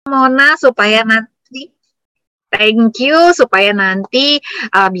Mona supaya nanti thank you supaya nanti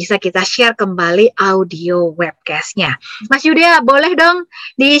bisa kita share kembali audio webcastnya. Mas Yuda, boleh dong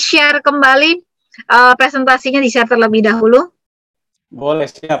di-share kembali presentasinya di-share terlebih dahulu? Boleh,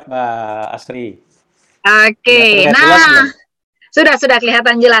 siap Mbak Asri. Sudah Oke, terlihat jelas belum? Sudah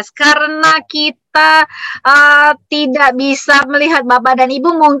kelihatan jelas. Karena kita tidak bisa melihat Bapak dan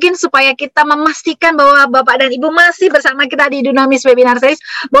Ibu, mungkin supaya kita memastikan bahwa Bapak dan Ibu masih bersama kita di Dunamis Webinar Series,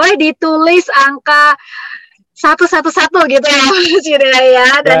 boleh ditulis angka 111 gitu ya, Mas Yuda ya,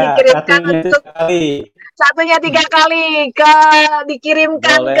 dan Ya, dikirimkan satunya itu untuk sekali. satunya 3 kali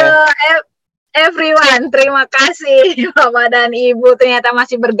dikirimkan ke Boleh. everyone. Terima kasih Bapak dan Ibu ternyata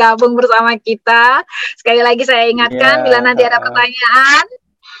masih bergabung bersama kita. Sekali lagi saya Iya. ingatkan bila nanti ada pertanyaan,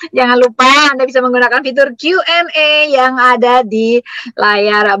 jangan lupa Anda bisa menggunakan fitur Q&A yang ada di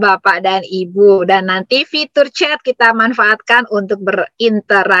layar Bapak dan Ibu. Dan nanti fitur chat kita manfaatkan untuk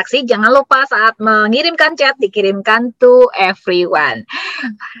berinteraksi. Jangan lupa saat mengirimkan chat, dikirimkan to everyone.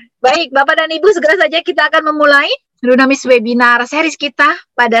 Baik, Bapak dan Ibu, segera saja kita akan memulai Dunamis Webinar series kita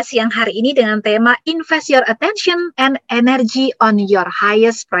pada siang hari ini dengan tema Invest Your Attention and Energy on Your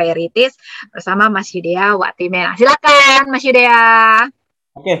Highest Priorities bersama Mas Yudea Watimena. Silakan Mas Yudea.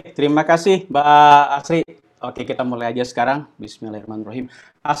 Oke, terima kasih Mbak Asri. Oke, kita mulai aja sekarang. Bismillahirrahmanirrahim.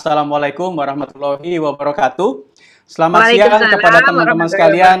 Assalamualaikum warahmatullahi wabarakatuh. Selamat siang kepada teman-teman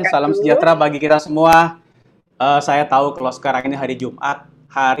sekalian. Salam sejahtera bagi kita semua. Saya tahu kalau sekarang ini hari Jumat,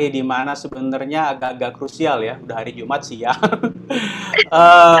 hari di mana sebenarnya agak-agak krusial ya. Udah hari Jumat siang.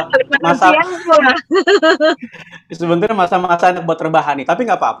 Masa sebenarnya masa-masa buat rebahan nih, tapi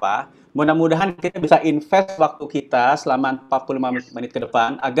nggak apa-apa. Mudah-mudahan kita bisa invest waktu kita selama 45 menit ke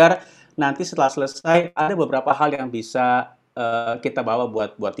depan agar nanti setelah selesai ada beberapa hal yang bisa kita bawa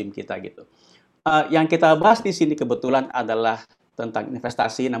buat tim kita gitu. Yang kita bahas di sini kebetulan adalah tentang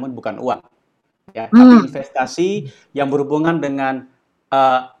investasi, namun bukan uang, ya, tapi investasi yang berhubungan dengan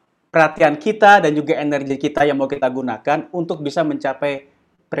uh, perhatian kita dan juga energi kita yang mau kita gunakan untuk bisa mencapai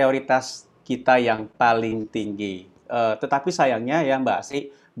prioritas kita yang paling tinggi. Tetapi sayangnya ya Mbak Asri,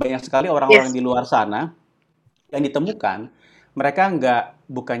 banyak sekali orang-orang di luar sana yang ditemukan, mereka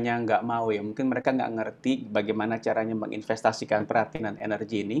bukannya nggak mau ya, mungkin mereka nggak ngerti bagaimana caranya menginvestasikan perhatian dan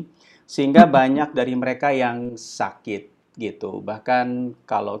energi ini, sehingga banyak dari mereka yang sakit gitu. Bahkan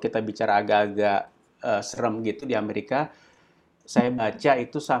kalau kita bicara agak-agak serem gitu di Amerika, saya baca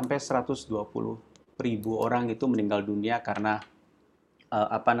itu sampai 120.000 orang itu meninggal dunia karena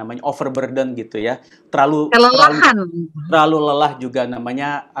apa namanya overburden gitu ya, terlalu kelelahan. terlalu lelah juga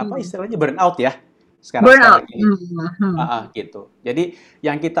namanya apa istilahnya burnout ya Burnout. sekarang ini. Gitu. Jadi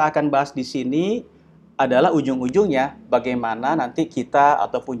yang kita akan bahas di sini adalah ujung-ujungnya bagaimana nanti kita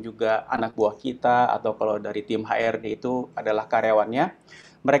ataupun juga anak buah kita atau kalau dari tim HRD itu adalah karyawannya,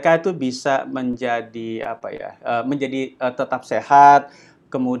 mereka itu bisa menjadi apa ya, menjadi tetap sehat,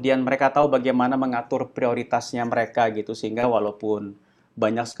 kemudian mereka tahu bagaimana mengatur prioritasnya mereka gitu sehingga walaupun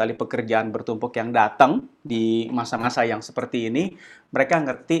banyak sekali pekerjaan bertumpuk yang datang di masa-masa yang seperti ini, mereka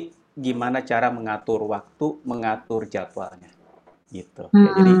ngerti gimana cara mengatur waktu, mengatur jadwalnya, gitu. Ya,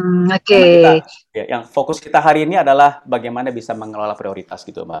 jadi memang kita, ya, yang fokus kita hari ini adalah bagaimana bisa mengelola prioritas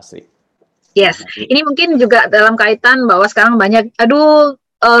gitu, Mbak Asri. Yes, Jadi, ini mungkin juga dalam kaitan bahwa sekarang banyak,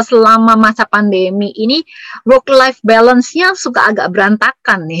 selama masa pandemi ini work-life balance-nya suka agak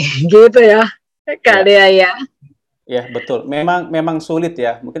berantakan nih, gitu ya, Kak ya, Dea ya. ya betul. Memang sulit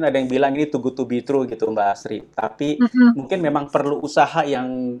ya. Mungkin ada yang bilang ini too good to be true gitu, Mbak Asri. Tapi mungkin memang perlu usaha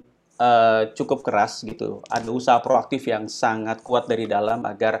yang cukup keras gitu. Ada usaha proaktif yang sangat kuat dari dalam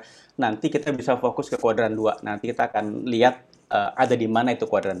agar nanti kita bisa fokus ke kuadran 2. Nanti kita akan lihat ada di mana itu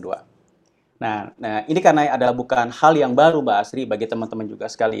kuadran 2. Nah, ini karena adalah bukan hal yang baru, Mbak Asri, bagi teman-teman juga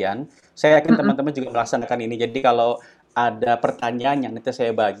sekalian. Saya yakin teman-teman juga melaksanakan ini. Jadi kalau ada pertanyaan yang nanti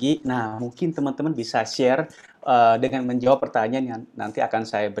saya bagi, nah mungkin teman-teman bisa share dengan menjawab pertanyaan yang nanti akan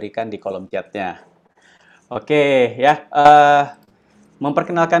saya berikan di kolom chatnya. Oke, ya.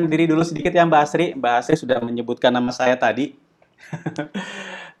 Memperkenalkan diri dulu sedikit ya Mbak Asri. Mbak Asri sudah menyebutkan nama saya tadi.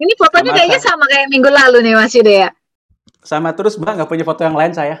 Ini fotonya kayaknya sama kayak minggu lalu nih Mas Yuda ya? Sama terus Mbak, nggak punya foto yang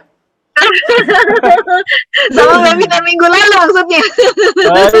lain saya. Sama webinar minggu lalu maksudnya.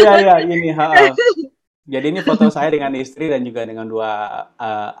 Oh iya, ini. Jadi ini foto saya dengan istri dan juga dengan 2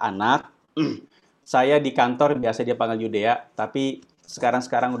 anak. Saya di kantor biasa dia panggil Yudea, tapi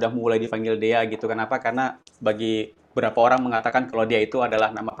sekarang udah mulai dipanggil Dea gitu. Kenapa? Karena bagi beberapa orang mengatakan kalau dia itu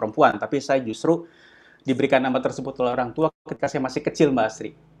adalah nama perempuan, tapi saya justru diberikan nama tersebut oleh orang tua ketika saya masih kecil, Mbak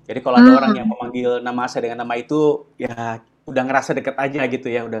Asri. Jadi kalau ada orang yang memanggil nama saya dengan nama itu, ya udah ngerasa deket aja gitu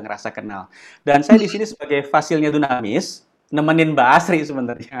ya, udah ngerasa kenal. Dan saya di sini sebagai fasilnya Dunamis. nemenin Mbak Asri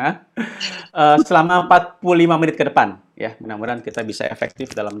sebenarnya selama 45 menit ke depan ya. Mudah-mudahan kita bisa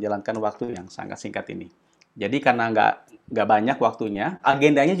efektif dalam menjalankan waktu yang sangat singkat ini. Jadi karena nggak banyak waktunya,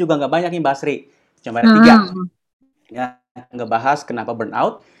 agendanya juga nggak banyak nih Mbak Asri. Cuma ada 3. Hmm. Ya, ngebahas kenapa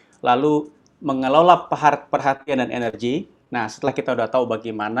burnout, lalu mengelola perhatian dan energi. Nah, setelah kita udah tahu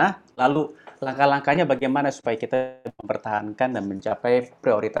bagaimana, lalu langkah-langkahnya bagaimana supaya kita mempertahankan dan mencapai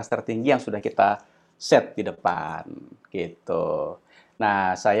prioritas tertinggi yang sudah kita set di depan, gitu.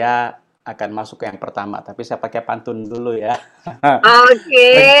 Nah, saya akan masuk ke yang pertama, tapi saya pakai pantun dulu ya. Oke,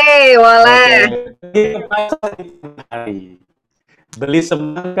 Oke. boleh. Beli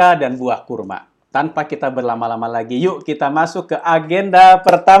semangka dan buah kurma. Tanpa kita berlama-lama lagi, yuk kita masuk ke agenda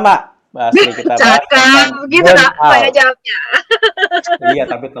pertama. Basri, kita bahas Cakep, tentang gitu Kak, saya burnout. jawabnya. Iya,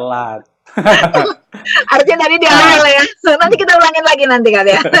 tapi telat. Harusnya tadi di awal Nah, ya. So, nanti kita ulangin lagi nanti Kak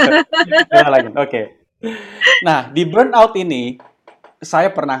ya. kita lagi. Oke. Nah, di burnout ini, saya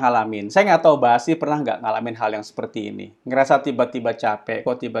pernah ngalamin. Saya nggak tahu Basi pernah nggak ngalamin hal yang seperti ini. Ngerasa tiba-tiba capek,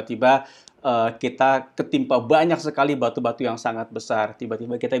 kok tiba-tiba kita ketimpa banyak sekali batu-batu yang sangat besar.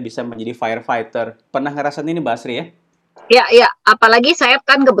 Tiba-tiba kita bisa menjadi firefighter. Pernah ngerasain ini Basri ya? Ya, ya. Apalagi saya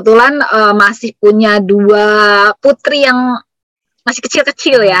kan kebetulan masih punya 2 putri yang masih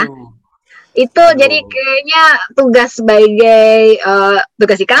kecil-kecil ya. Aduh, Itu jadi aduh. kayaknya tugas sebagai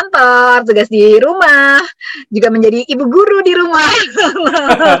tugas di kantor, tugas di rumah, juga menjadi ibu guru di rumah.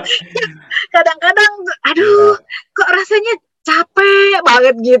 Kadang-kadang, aduh, Iya, kok rasanya capek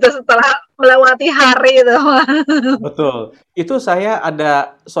banget gitu setelah melewati hari itu. betul. Itu saya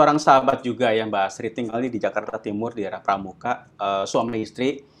ada seorang sahabat juga yang Mbak Asri tinggal di Jakarta Timur, di daerah Pramuka, suami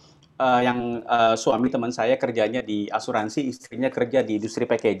istri. Yang suami teman saya kerjanya di asuransi, istrinya kerja di industri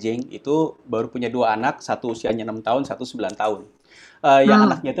packaging. Itu baru punya 2 anak, satu usianya 6 tahun, satu 9 tahun. Yang Hmm,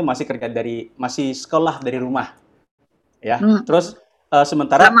 anaknya itu masih sekolah dari rumah, ya. hmm, Terus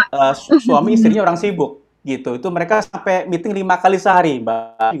sementara sama. suami istrinya orang sibuk, gitu. Itu mereka sampai meeting 5 kali sehari,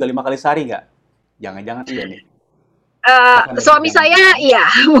 Mbak juga 5 kali sehari nggak? Jangan-jangan iya nih, bahkan lebih Suami saya, jangan-jangan. iya,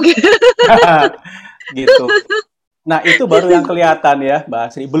 mungkin. Gitu. Nah, itu baru yang kelihatan ya, Mbak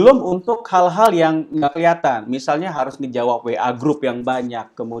Asri. Belum untuk hal-hal yang nggak kelihatan. Misalnya harus ngejawab WA grup yang banyak,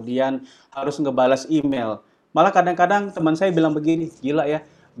 kemudian harus ngebalas email. Malah kadang-kadang teman saya bilang begini, gila ya,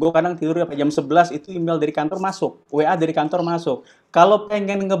 gue kadang tidur sampai jam 11 itu email dari kantor masuk, WA dari kantor masuk. Kalau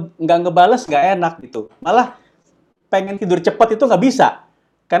pengen nggak ngebales nggak enak gitu. Malah pengen tidur cepat itu nggak bisa.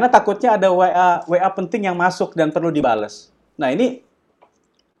 Karena takutnya ada WA penting yang masuk dan perlu dibales. Nah, ini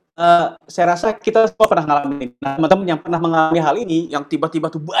saya rasa kita semua pernah ngalamin. Nah, teman-teman yang pernah mengalami hal ini, yang tiba-tiba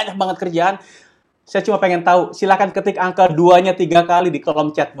tuh banyak banget kerjaan, saya cuma pengen tahu, silakan ketik angka 2-nya 3 kali di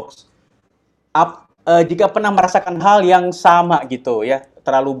kolom chat box. Jika pernah merasakan hal yang sama gitu ya,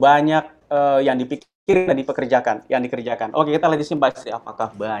 terlalu banyak yang dipikirin dan dikerjakan. Oke, kita lihat di sini Mbak Istri,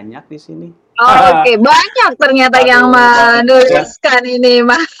 apakah banyak di sini? Oke, banyak ternyata yang Aduh, banyak ya. menuliskan ini,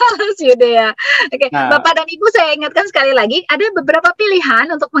 Mas Yuda ya. Oke, Nah, Bapak dan Ibu saya ingatkan sekali lagi, ada beberapa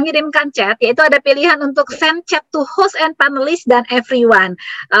pilihan untuk mengirimkan chat, yaitu ada pilihan untuk send chat to host and panelist dan everyone.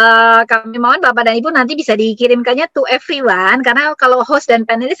 Kami mohon Bapak dan Ibu nanti bisa dikirimkannya to everyone, karena kalau host dan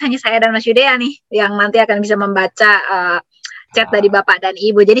panelist hanya saya dan Mas Yuda nih, yang nanti akan bisa membaca chat dari ah, Bapak dan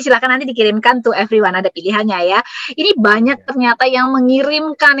Ibu. Jadi silakan nanti dikirimkan to everyone, ada pilihannya ya. Ini banyak iya, ternyata yang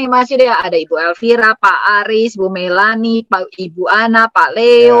mengirimkan nih Mas Yuda. Ada Ibu Elvira, Pak Aris, Bu Melani, Ibu Ana, Pak ya,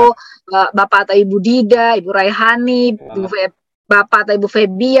 Leo, Bapak atau Ibu Dida, Ibu Raihani, ya, Bapak atau Ibu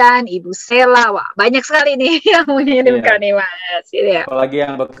Febian, Ibu Sela. Wah, banyak sekali nih yang mengirimkan iya. nih Mas. Yuda. Apalagi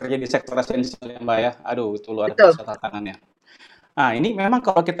yang bekerja di sektor esensial ya Mbak ya. Aduh, itu luar Betul. biasa tantangannya. Nah, ini memang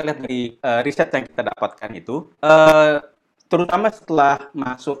kalau kita lihat dari riset yang kita dapatkan itu, terutama setelah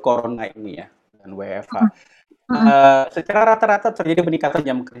masuk corona ini ya, dan WFH, secara rata-rata terjadi peningkatan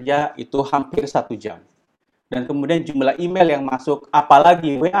jam kerja itu hampir 1 jam. Dan kemudian jumlah email yang masuk,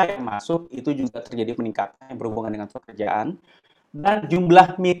 apalagi WA yang masuk, itu juga terjadi peningkatan yang berhubungan dengan pekerjaan. Dan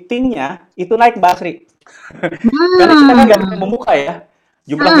jumlah meetingnya itu naik, Mbak Asri. Karena kita kan nggak Hmm. membuka ya,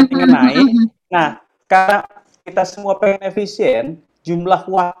 jumlah meetingnya naik. Nah, karena kita semua pengen efisien, jumlah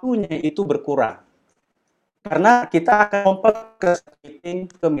waktunya itu berkurang. Karena kita akan lompat ke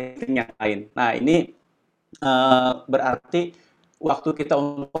meeting yang lain. Nah, ini berarti waktu kita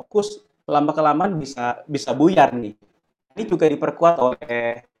untuk fokus lama-kelamaan bisa bisa buyar nih. Ini juga diperkuat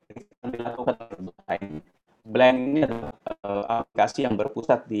oleh yang dilakukan oleh Blind. Blind ini adalah aplikasi yang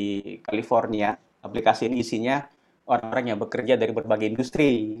berpusat di California. Aplikasi ini isinya orang-orang yang bekerja dari berbagai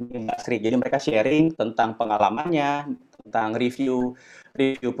industri, industri. Jadi mereka sharing tentang pengalamannya, tentang review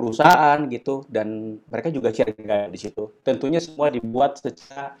review perusahaan gitu, dan mereka juga sharing di situ. Tentunya semua dibuat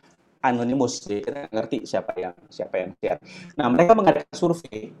secara anonimus, jadi kita nggak ngerti siapa yang share. Nah, mereka mengadakan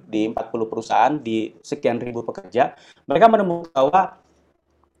survei di 40 perusahaan di sekian ribu pekerja. Mereka menemukan bahwa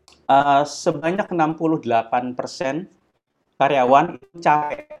sebanyak 68% karyawan itu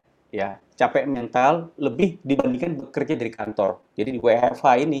capek, ya, capek mental lebih dibandingkan bekerja dari kantor. Jadi di WFH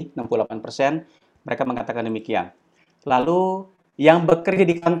ini 68% mereka mengatakan demikian. Lalu yang bekerja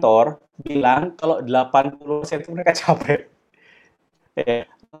di kantor bilang kalau 80% itu mereka capek. Ya.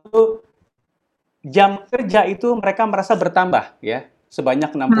 Lalu jam kerja itu mereka merasa bertambah ya,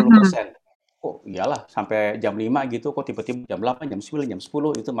 sebanyak Mhm. 60%. Oh iyalah sampai jam 5 gitu kok tiba-tiba jam 8, jam 9, jam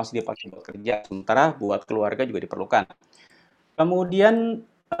 10 itu masih dipakai buat kerja. Sementara buat keluarga juga diperlukan. Kemudian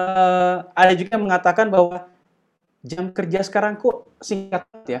ada juga yang mengatakan bahwa jam kerja sekarang kok singkat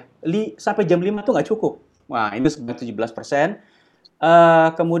ya, sampai jam 5 tuh nggak cukup. Wah, itu sebanyak 17%.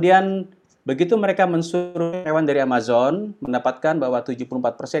 Kemudian begitu mereka mensuruh hewan dari Amazon, mendapatkan bahwa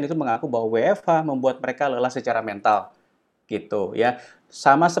 74% itu mengaku bahwa WFH membuat mereka lelah secara mental. Gitu ya.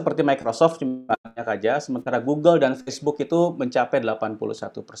 Sama seperti Microsoft cuma banyak aja, sementara Google dan Facebook itu mencapai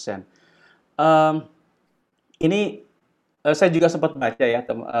 81%. Em, ini saya juga sempat baca ya,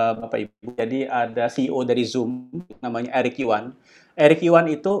 Bapak Ibu. Jadi ada CEO dari Zoom, namanya Eric Yuan. Eric Yuan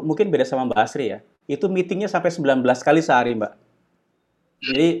itu mungkin beda sama Mbak Asri ya. Itu meetingnya sampai 19 kali sehari, Mbak.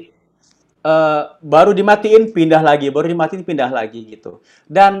 Jadi baru dimatiin pindah lagi, baru dimatiin pindah lagi gitu.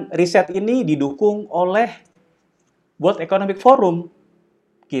 Dan riset ini didukung oleh World Economic Forum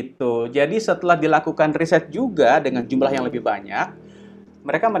gitu. Jadi setelah dilakukan riset juga dengan jumlah yang lebih banyak,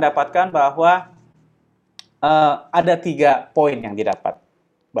 mereka mendapatkan bahwa ada 3 poin yang didapat.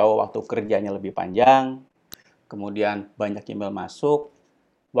 Bahwa waktu kerjanya lebih panjang, kemudian banyak email masuk,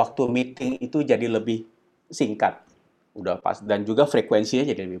 waktu meeting itu jadi lebih singkat, udah pas, dan juga frekuensinya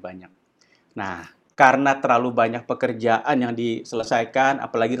jadi lebih banyak. Nah, karena terlalu banyak pekerjaan yang diselesaikan,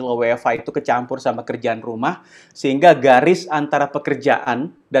 apalagi kalau WFH itu kecampur sama kerjaan rumah, sehingga garis antara pekerjaan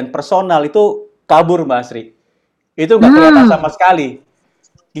dan personal itu kabur, Mbak Asri. Itu nggak kelihatan Hmm. sama sekali,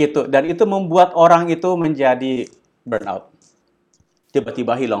 gitu. Dan itu membuat orang itu menjadi burnout.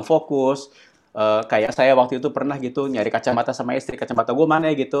 Tiba-tiba hilang fokus, kayak saya waktu itu pernah gitu nyari kacamata sama istri, kacamata gue mana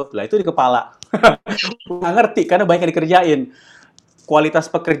ya gitu, lah itu di kepala. Nggak ngerti karena banyak yang dikerjain,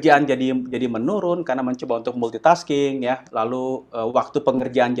 kualitas pekerjaan jadi menurun karena mencoba untuk multitasking ya, lalu waktu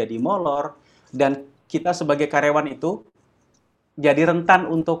pengerjaan jadi molor, dan kita sebagai karyawan itu jadi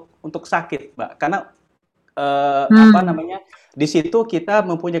rentan untuk sakit, Mbak. Karena apa Hmm. namanya? Di situ kita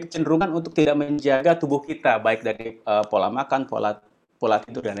mempunyai kecenderungan untuk tidak menjaga tubuh kita baik dari pola makan, pola pola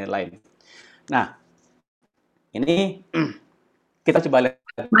tidur dan lain-lain. Nah, ini kita coba lihat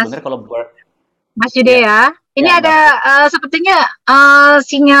Mas sebenarnya kalau Mas Yude ya, ya. Ini ya Mbak ada Asri. sepertinya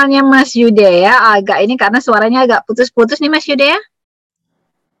sinyalnya Mas Yude ya, agak ini karena suaranya agak putus-putus nih Mas Yude ya.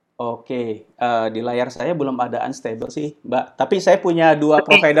 Oke, di layar saya belum ada unstable sih, Mbak. Tapi saya punya dua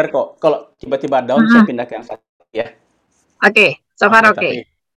Oke. provider kok. Kalau tiba-tiba down, saya Mhm. pindah ke yang satu ya. Oke, so far Oke, oke. tapi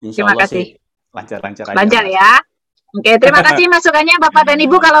insya Terima Allah kasih. sih lancar-lancar aja, Lancar Mbak Asri. ya. Oke, terima kasih masukannya Bapak dan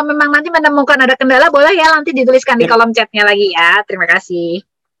Ibu. Kalau memang nanti menemukan ada kendala, boleh ya nanti dituliskan di Sip. kolom chatnya lagi ya. Terima kasih.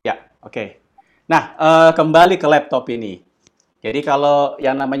 Ya, oke. Nah, kembali ke laptop ini. Jadi kalau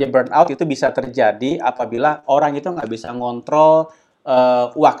yang namanya burnout itu bisa terjadi apabila orang itu nggak bisa ngontrol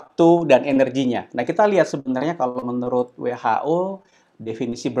waktu dan energinya. Nah, kita lihat sebenarnya kalau menurut WHO,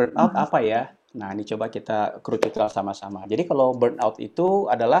 definisi burnout Hmm. apa ya? Nah, ini coba kita kerucut sama-sama. Jadi kalau burnout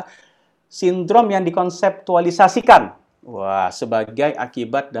itu adalah sindrom yang dikonseptualisasikan, wah, sebagai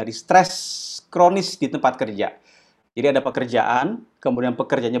akibat dari stres kronis di tempat kerja. Jadi ada pekerjaan, kemudian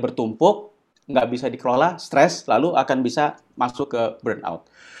pekerjaannya bertumpuk, nggak bisa dikelola, stres, lalu akan bisa masuk ke burnout.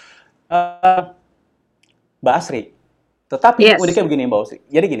 Uh, Mbak Asri, tetapi ini Yes. uniknya begini Mbak Asri.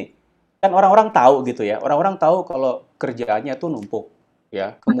 Jadi gini, kan orang-orang tahu gitu ya, orang-orang tahu kalau kerjaannya tuh numpuk,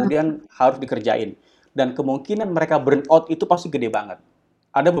 ya, Mhm. kemudian harus dikerjain, dan kemungkinan mereka burnout itu pasti gede banget.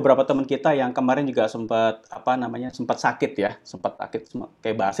 Ada beberapa teman kita yang kemarin juga sempat apa namanya sempat sakit ya, sempat sakit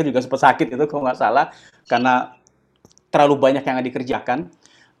kayak Mbak Asri juga sempat sakit itu kalau nggak salah karena terlalu banyak yang dikerjakan.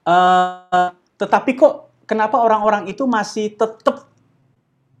 Tetapi kok kenapa orang-orang itu masih tetap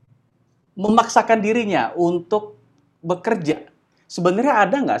memaksakan dirinya untuk bekerja? Sebenarnya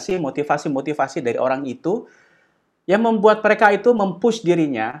ada nggak sih motivasi-motivasi dari orang itu yang membuat mereka itu mempush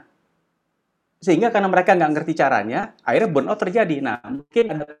dirinya sehingga karena mereka nggak ngerti caranya, akhirnya burnout terjadi. Nah, mungkin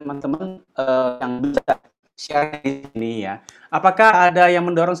ada teman-teman yang bisa share di sini ya. Apakah ada yang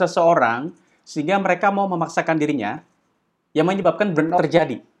mendorong seseorang sehingga mereka mau memaksakan dirinya yang menyebabkan burnout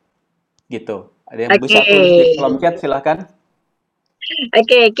terjadi? Gitu. Ada yang Oke. bisa tulis di kolom chat silahkan.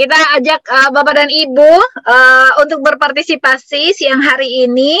 Oke, kita ajak Bapak dan Ibu untuk berpartisipasi siang hari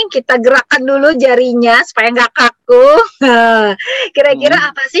ini. Kita gerakkan dulu jarinya supaya nggak kaku. Kira-kira Mm-mm.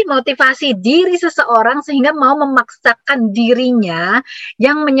 apa sih motivasi diri seseorang sehingga mau memaksakan dirinya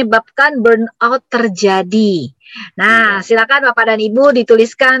yang menyebabkan burnout terjadi? Nah, Iya. silakan Bapak dan Ibu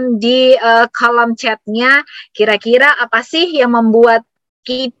dituliskan di kolom chatnya. Kira-kira apa sih yang membuat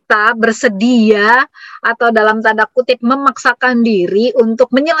kita bersedia atau dalam tanda kutip memaksakan diri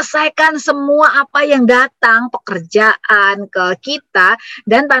untuk menyelesaikan semua apa yang datang pekerjaan ke kita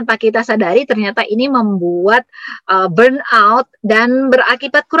dan tanpa kita sadari ternyata ini membuat burnout dan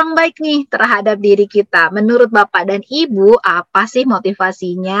berakibat kurang baik nih terhadap diri kita. Menurut Bapak dan Ibu apa sih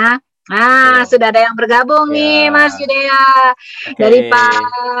motivasinya? Nah, Betul. sudah ada yang bergabung nih Mas Ya. Yudea Oke. dari Pak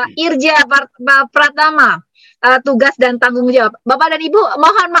Irja Pratama. Tugas dan tanggung jawab. Bapak dan Ibu,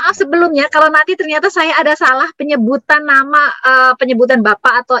 mohon maaf sebelumnya kalau nanti ternyata saya ada salah penyebutan nama, penyebutan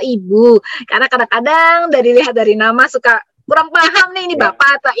Bapak atau Ibu. Karena kadang-kadang dari lihat dari nama suka kurang paham nih ini Ya. Bapak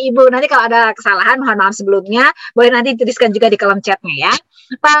atau Ibu. Nanti kalau ada kesalahan mohon maaf sebelumnya. Boleh nanti tuliskan juga di kolom chatnya ya.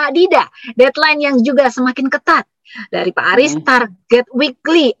 Pak Dida, deadline yang juga semakin ketat. Dari Pak Aris, Mm-mm. target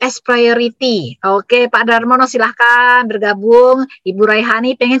weekly as priority. Oke, Pak Darmono silahkan bergabung. Ibu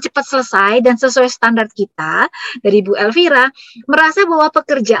Raihani pengen cepat selesai dan sesuai standar kita. Dari Bu Elvira, merasa bahwa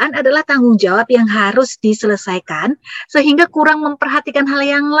pekerjaan adalah tanggung jawab yang harus diselesaikan sehingga kurang memperhatikan hal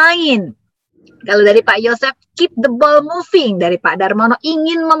yang lain. Kalau dari Pak Yosef, keep the ball moving. Dari Pak Darmono,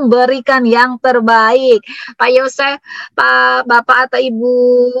 ingin memberikan yang terbaik. Pak Yosef, Pak Bapak atau Ibu,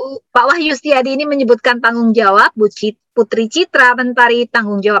 Pak Wahyu Setiadi ini menyebutkan tanggung jawab. Putri Citra Mentari,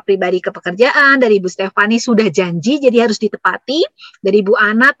 tanggung jawab pribadi ke pekerjaan. Dari Ibu Stefani, sudah janji, jadi harus ditepati. Dari Ibu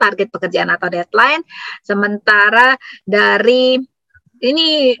Ana, target pekerjaan atau deadline. Sementara dari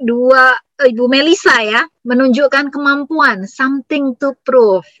ini dua Ibu Melisa ya, menunjukkan kemampuan, something to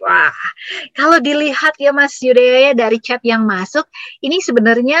prove. Wah, kalau dilihat ya Mas Yudaya dari chat yang masuk, ini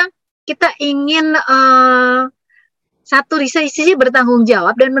sebenarnya kita ingin satu sisi bertanggung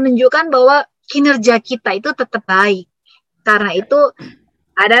jawab dan menunjukkan bahwa kinerja kita itu tetap baik. Karena itu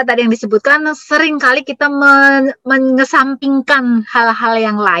ada tadi yang disebutkan sering kali kita mengesampingkan hal-hal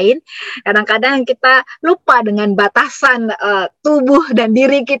yang lain. Kadang-kadang kita lupa dengan batasan tubuh dan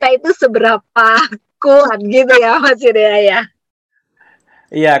diri kita itu seberapa kuat gitu ya Mas Yudaya ya.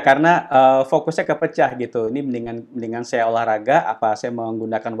 Iya, karena fokusnya kepecah gitu. Ini mendingan mendingan saya olahraga, apa saya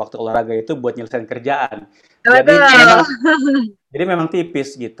menggunakan waktu olahraga itu buat nyelesain kerjaan. Jadi Betul. memang jadi memang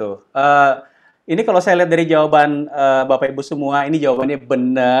tipis gitu. Ini kalau saya lihat dari jawaban Bapak Ibu semua, ini jawabannya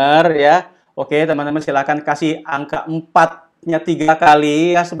benar ya. Oke, teman-teman silakan kasih angka 4-nya 3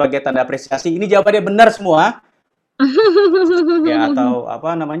 kali ya sebagai tanda apresiasi. Ini jawabannya benar semua. Ya, atau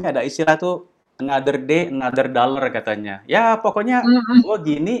apa namanya, ada istilah tuh another day, another dollar katanya. Ya, pokoknya gue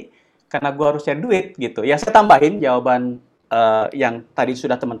gini karena gue harus cari duit gitu. Ya, saya tambahin jawaban yang tadi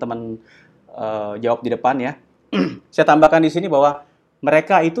sudah teman-teman jawab di depan ya. Saya tambahkan di sini bahwa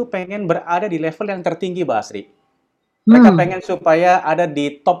mereka itu pengen berada di level yang tertinggi, Mbak Asri. Mereka Hmm. pengen supaya ada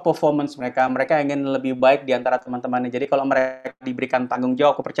di top performance mereka. Mereka ingin lebih baik di antara teman-temannya. Jadi kalau mereka diberikan tanggung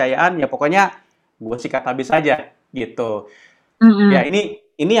jawab kepercayaan, ya pokoknya gue sikat habis saja gitu. Ya, Hmm.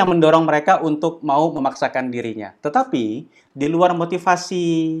 ini yang mendorong mereka untuk mau memaksakan dirinya. Tetapi di luar motivasi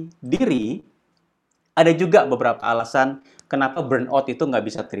diri, ada juga beberapa alasan kenapa burnout itu nggak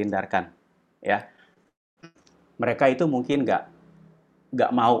bisa terhindarkan. Ya, mereka itu mungkin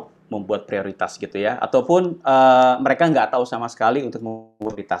nggak mau membuat prioritas gitu ya, ataupun mereka nggak tahu sama sekali untuk membuat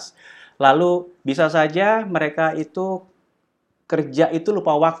prioritas. Lalu bisa saja mereka itu kerja itu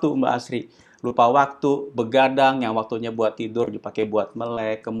lupa waktu, Mbak Asri. Lupa waktu, begadang, yang waktunya buat tidur dipakai buat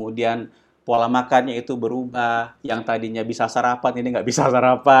melek, kemudian pola makannya itu berubah, yang tadinya bisa sarapan, ini nggak bisa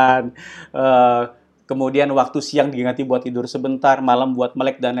sarapan. Eh, Kemudian waktu siang diganti buat tidur sebentar, malam buat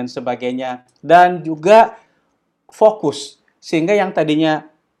melek, dan lain sebagainya. Dan juga fokus, sehingga yang tadinya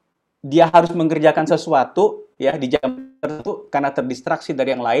dia harus mengerjakan sesuatu, ya di jam tertentu, karena terdistraksi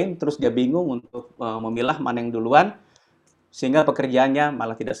dari yang lain, terus dia bingung untuk memilah mana yang duluan, sehingga pekerjaannya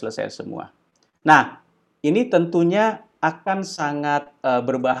malah tidak selesai semua. Nah, ini tentunya akan sangat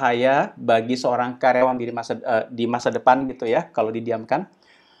berbahaya bagi seorang karyawan di masa depan gitu ya, kalau didiamkan.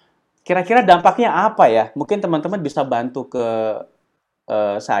 Kira-kira dampaknya apa ya? Mungkin teman-teman bisa bantu ke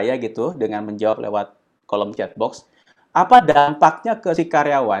saya gitu dengan menjawab lewat kolom chat box. Apa dampaknya ke si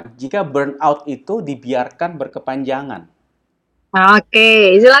karyawan jika burnout itu dibiarkan berkepanjangan?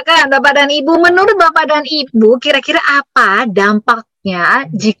 Oke, silakan Bapak dan Ibu. Menurut Bapak dan Ibu, kira-kira apa dampak Ya,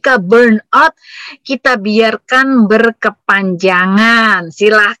 jika burnout kita biarkan berkepanjangan.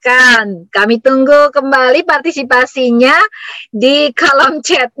 Silahkan, kami tunggu kembali partisipasinya di kolom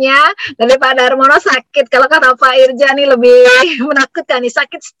chatnya. Daripada Darmono sakit, kalau kata Pak Irja nih lebih menakutkan nih,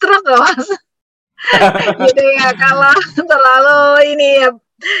 sakit stroke loh Mas. Gitu ya, kalau terlalu ini ya,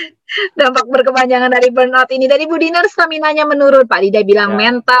 dampak berkepanjangan dari burnout ini. Dari Bu Dinar staminanya menurun, Pak Dida bilang Ya,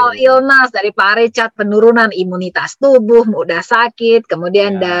 mental betul. illness, dari Pak Richard penurunan imunitas tubuh, mudah sakit,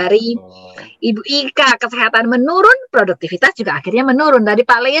 kemudian Ya, dari betul. Ibu Ika kesehatan menurun, produktivitas juga akhirnya menurun. Dari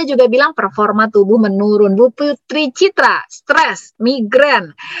Pak Leo juga bilang performa tubuh menurun. Bu Putri Citra, stres,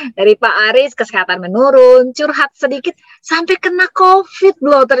 migrain. Dari Pak Aris kesehatan menurun, curhat sedikit sampai kena COVID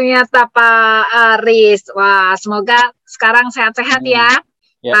loh ternyata Pak Aris. Wah, semoga sekarang sehat-sehat ya.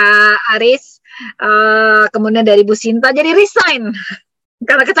 Ya, Pak Aris, kemudian dari Bu Sinta jadi resign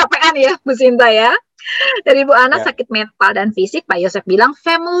karena kecapean ya Bu Sinta ya. Dari Bu Ana ya. sakit mental dan fisik, Pak Yosef bilang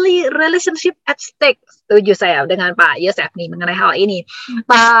family relationship at stake. Setuju saya dengan Pak Yosef nih mengenai hal ini.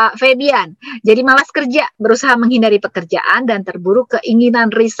 Pak Febian, jadi malas kerja, berusaha menghindari pekerjaan dan terburu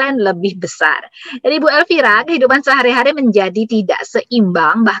keinginan resign lebih besar. Dari Bu Elvira, kehidupan sehari-hari menjadi tidak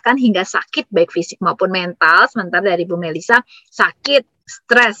seimbang, bahkan hingga sakit baik fisik maupun mental. Sementara dari Bu Melisa, sakit,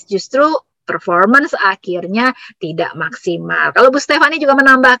 stres, justru performance akhirnya tidak maksimal. Kalau Bu Stefani juga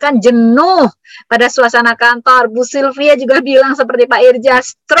menambahkan jenuh pada suasana kantor. Bu Sylvia juga bilang seperti Pak Irja,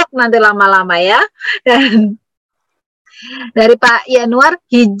 stroke nanti lama-lama ya. Dan dari Pak Yanuar,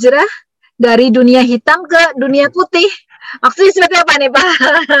 hijrah dari dunia hitam ke dunia putih. Maksudnya seperti apa nih Pak?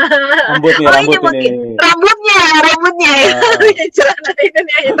 Rambut nih, Oh ini rambut ini. mungkin rambutnya ya. Eh, Hijrah dari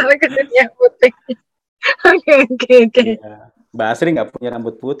dunia hitam ke dunia putih. Oke, oke, oke. iya. Mbak Asri nggak punya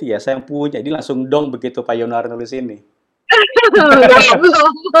rambut putih ya, saya yang punya. Jadi langsung dong begitu Pak Yonar nulis ini.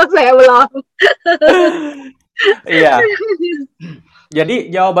 Belum, saya belum. Iya, jadi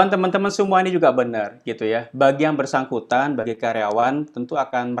jawaban teman-teman semua ini juga benar gitu ya. Bagi yang bersangkutan, bagi karyawan tentu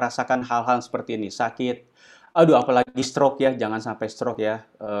akan merasakan hal-hal seperti ini, sakit. Aduh, apalagi stroke ya, jangan sampai stroke ya.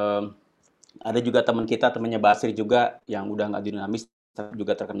 Ada juga teman kita, temannya Basri juga yang udah nggak dinamis tapi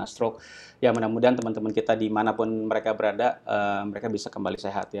juga terkena stroke. Ya mudah-mudahan teman-teman kita dimanapun mereka berada, mereka bisa kembali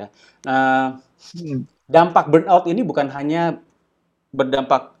sehat ya. Nah, dampak burnout ini bukan hanya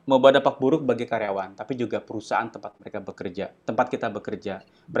berdampak buruk bagi karyawan, tapi juga perusahaan tempat mereka bekerja, tempat kita bekerja.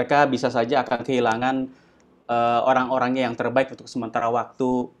 Mereka bisa saja akan kehilangan orang-orangnya yang terbaik untuk sementara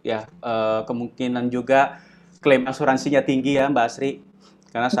waktu, ya kemungkinan juga klaim asuransinya tinggi ya Mbak Asri,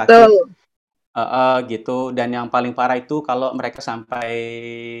 karena sakit, Betul. gitu. Dan yang paling parah itu kalau mereka sampai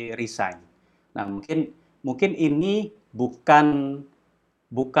resign. Nah mungkin mungkin ini bukan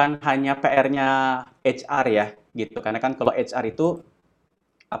bukan hanya PR-nya HR ya, gitu. Karena kan kalau HR itu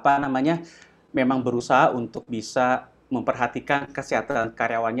apa namanya, memang berusaha untuk bisa memperhatikan kesehatan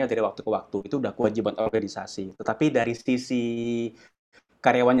karyawannya dari waktu ke waktu. Itu udah kewajiban organisasi. Tetapi dari sisi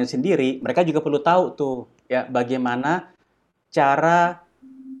karyawannya sendiri, mereka juga perlu tahu tuh ya bagaimana cara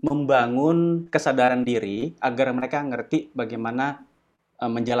membangun kesadaran diri agar mereka ngerti bagaimana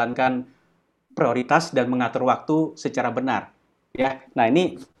menjalankan prioritas dan mengatur waktu secara benar. Ya, nah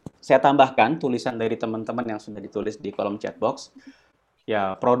ini saya tambahkan tulisan dari teman-teman yang sudah ditulis di kolom chat box.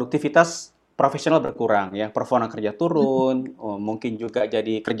 Ya, produktivitas profesional berkurang ya, performa kerja turun, mungkin juga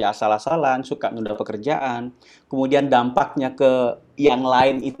jadi kerja asal-asalan, suka nunda pekerjaan. Kemudian dampaknya ke yang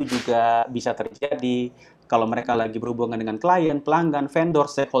lain itu juga bisa terjadi. Kalau mereka lagi berhubungan dengan klien, pelanggan, vendor,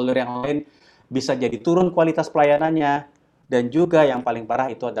 stakeholder yang lain, bisa jadi turun kualitas pelayanannya. Dan juga yang paling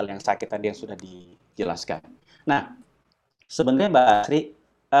parah itu adalah yang sakit tadi yang sudah dijelaskan. Nah, sebenarnya Mbak Asri,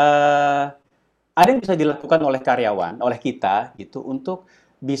 ada yang bisa dilakukan oleh karyawan, oleh kita gitu untuk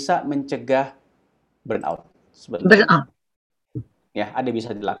bisa mencegah burnout sebenarnya. Burnout. Ya, ada yang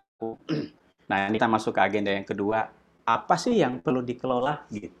bisa dilakukan. Nah, ini kita masuk ke agenda yang kedua. Apa sih yang perlu dikelola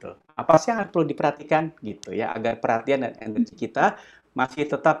gitu? Apa sih yang perlu diperhatikan gitu ya agar perhatian dan energi kita masih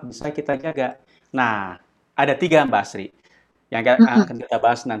tetap bisa kita jaga. Nah, ada tiga Mbak Sri yang akan kita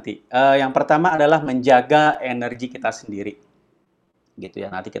bahas nanti. Yang pertama adalah menjaga energi kita sendiri gitu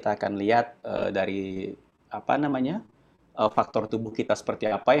ya. Nanti kita akan lihat dari apa namanya faktor tubuh kita seperti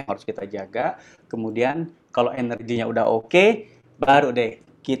apa yang harus kita jaga. Kemudian kalau energinya udah oke, baru deh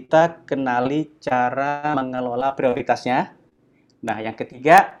kita kenali cara mengelola prioritasnya. Nah, yang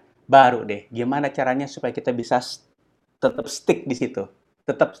ketiga baru deh gimana caranya supaya kita bisa tetap stick di situ,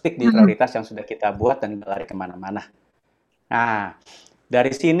 tetap stick di prioritas yang sudah kita buat dan nggak lari kemana-mana. Nah, dari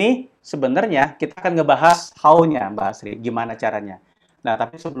sini sebenarnya kita akan ngebahas how-nya, Mbak Asri, gimana caranya. Nah,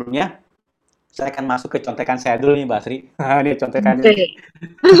 tapi sebelumnya Saya akan masuk ke contekan saya dulu nih, Mbak Sri. Ini contekannya nih. Oke.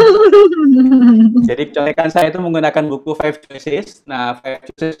 Jadi contekan saya itu menggunakan buku Five Choices. Nah, Five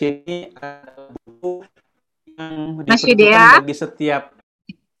Choices ini buku yang Mas diperuntukkan Yudea, bagi setiap,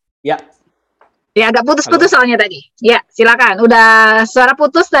 ya, ya agak putus-putus halo. soalnya tadi. Ya, silakan. Udah suara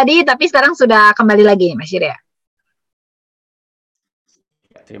putus tadi, tapi sekarang sudah kembali lagi, Mas Yudea.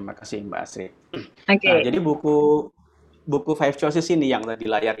 Ya, terima kasih Mbak Sri. Nah, Oke. jadi buku buku Five Choices ini yang ada di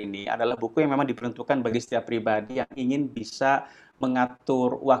layar ini adalah buku yang memang diperuntukkan bagi setiap pribadi yang ingin bisa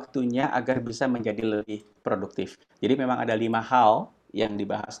mengatur waktunya agar bisa menjadi lebih produktif. Jadi memang ada 5 hal yang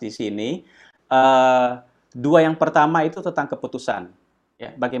dibahas di sini. Eh, Dua yang pertama itu tentang keputusan.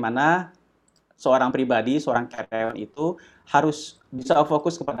 Ya, bagaimana seorang pribadi, seorang karyawan itu harus bisa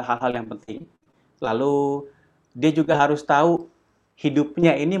fokus kepada hal-hal yang penting. Lalu dia juga harus tahu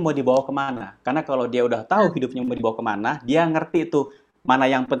hidupnya ini mau dibawa kemana. Karena kalau dia udah tahu hidupnya mau dibawa kemana, dia ngerti itu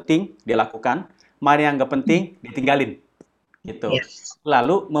mana yang penting dia lakukan, mana yang nggak penting ditinggalin gitu. Yes.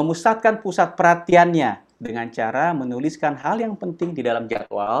 Lalu memusatkan pusat perhatiannya dengan cara menuliskan hal yang penting di dalam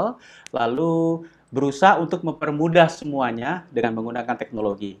jadwal, lalu berusaha untuk mempermudah semuanya dengan menggunakan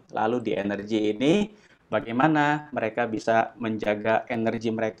teknologi. Lalu di energi ini bagaimana mereka bisa menjaga energi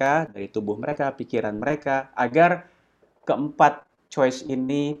mereka dari tubuh mereka, pikiran mereka agar keempat choice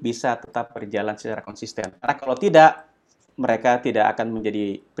ini bisa tetap berjalan secara konsisten. Karena kalau tidak, mereka tidak akan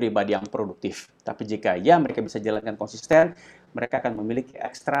menjadi pribadi yang produktif. Tapi jika ya mereka bisa jalankan konsisten, mereka akan memiliki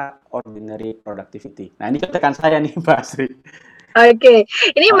extraordinary productivity. Nah, ini contekan saya nih, Mbak Sri. Oke,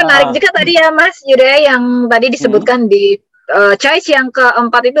 ini menarik Ah, juga tadi ya Mas Yuda yang tadi hmm, disebutkan di choice yang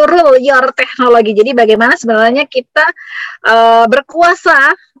keempat itu rule your teknologi. Jadi bagaimana sebenarnya kita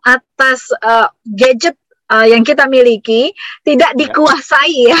berkuasa atas gadget yang kita miliki tidak ya,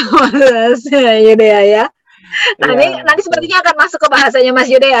 dikuasai ya Mas Yuda ya. Nah, ya, ini nanti betul. sepertinya akan masuk ke bahasanya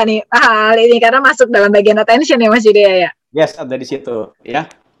Mas Yuda nih hal ini karena masuk dalam bagian attention ya Mas Yuda ya. Yes, ada di situ, ya.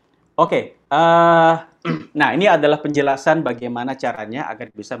 Oke, nah ini adalah penjelasan bagaimana caranya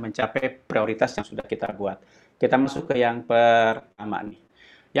agar bisa mencapai prioritas yang sudah kita buat. Kita masuk ke yang pertama nih.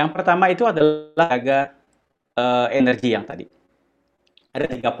 Yang pertama itu adalah jaga energi yang tadi.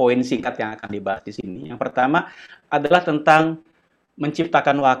 Ada 3 poin singkat yang akan dibahas di sini. Yang pertama adalah tentang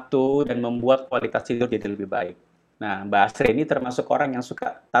menciptakan waktu dan membuat kualitas tidur jadi lebih baik. Nah, Mbak Asri ini termasuk orang yang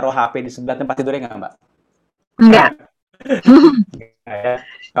suka taruh HP di sebelah tempat tidurnya nggak, Mbak? Enggak. Ya.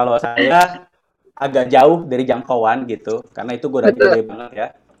 Kalau saya agak jauh dari jangkauan gitu, karena itu godaan Betul. gede banget ya.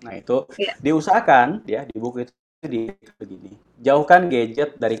 Nah, itu Ya. diusahakan ya di buku itu di begini. Jauhkan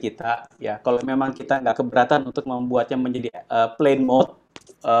gadget dari kita ya. Kalau memang kita nggak keberatan untuk membuatnya menjadi plain mode,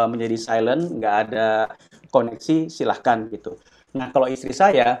 menjadi silent, nggak ada koneksi, silahkan gitu. Nah, kalau istri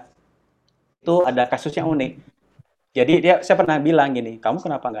saya itu ada kasus yang unik. Jadi saya pernah bilang gini, kamu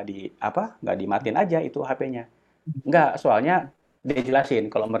kenapa nggak dimatiin aja itu HP-nya? Enggak, soalnya dia jelasin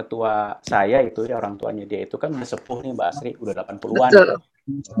kalau mertua saya itu ya orang tuanya dia itu kan udah sepuh nih Mbak Asri, udah 80-an, Betul.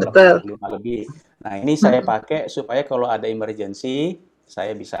 Betul. 85 lebih. Nah, ini saya pakai supaya kalau ada emergency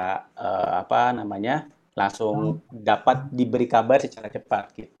saya bisa apa namanya? Langsung dapat diberi kabar secara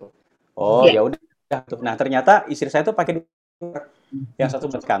cepat gitu. Oh, Ya. ya udah tuh. Nah, ternyata istri saya tuh pakai dua. Yang satu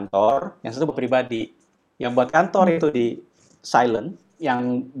buat kantor, yang satu buat pribadi. Yang buat kantor itu di silent,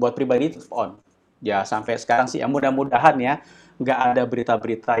 yang buat pribadi itu on. Ya sampai sekarang sih ya mudah-mudahan ya nggak ada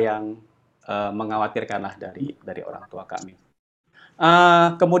berita-berita yang mengkhawatirkan lah dari orang tua kami.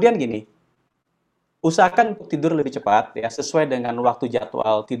 Kemudian gini, usahakan untuk tidur lebih cepat ya sesuai dengan waktu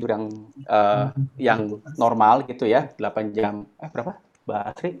jadwal tidur yang normal gitu ya 8 jam berapa?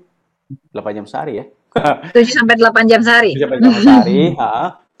 Batri 8 jam sehari ya. 7 sampai 8 jam sehari. 7 jam sehari.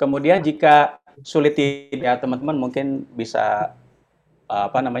 Kemudian jika sulit ya teman-teman mungkin bisa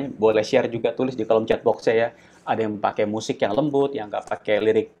apa namanya boleh share juga tulis di kolom chat box saya. Ada yang pakai musik yang lembut, yang nggak pakai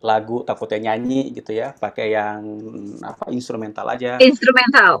lirik lagu, takutnya nyanyi gitu ya, pakai yang apa instrumental aja.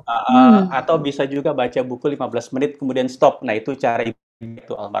 Instrumental. Atau bisa juga baca buku 15 menit kemudian stop. Nah itu cara ibu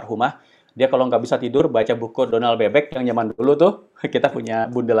itu almarhumah. Dia kalau nggak bisa tidur baca buku Donald Bebek yang zaman dulu tuh kita punya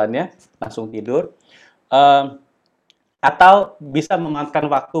bundelannya langsung tidur. Um, atau bisa memanfaatkan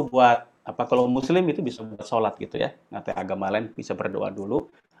waktu buat apa kalau muslim itu bisa buat sholat gitu ya. Nanti agama lain bisa berdoa dulu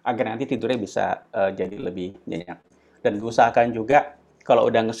agar nanti tidurnya bisa jadi lebih nyenyak. Dan diusahakan juga kalau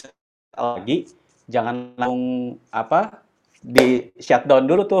udah nge lagi jangan langsung apa di shutdown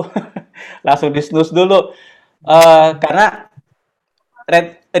dulu tuh, langsung di snooze dulu. Karena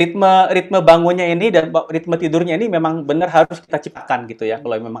ritme ritme bangunnya ini dan ritme tidurnya ini memang benar harus kita ciptakan gitu ya.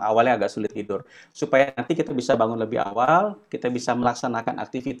 Kalau memang awalnya agak sulit tidur, supaya nanti kita bisa bangun lebih awal, kita bisa melaksanakan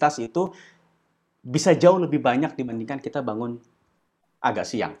aktivitas itu bisa jauh lebih banyak dibandingkan kita bangun agak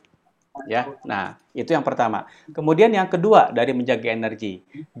siang. ya. Nah, itu yang pertama. Kemudian yang kedua dari menjaga energi,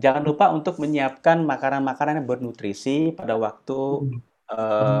 jangan lupa untuk menyiapkan makanan-makanan yang bernutrisi pada waktu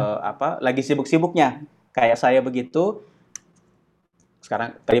lagi sibuk-sibuknya. Kayak saya begitu,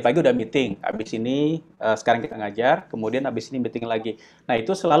 sekarang tadi pagi udah meeting, habis ini sekarang kita ngajar, kemudian habis ini meeting lagi. Nah,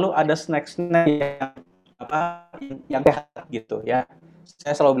 itu selalu ada snack-snack yang yang sehat gitu ya.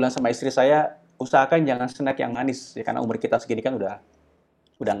 Saya selalu bilang sama istri saya, usahakan jangan snack yang manis ya, karena umur kita segini kan udah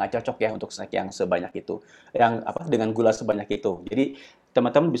nggak cocok ya untuk snack yang sebanyak itu, yang apa dengan gula sebanyak itu. Jadi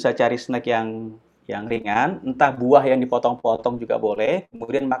teman-teman bisa cari snack yang ringan, entah buah yang dipotong-potong juga boleh.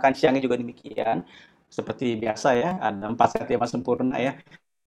 Kemudian makan siangnya juga demikian, seperti biasa ya, ada 4 sehat 5 sempurna ya.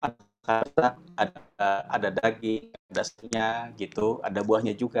 Ada daging, ada sayurnya gitu, ada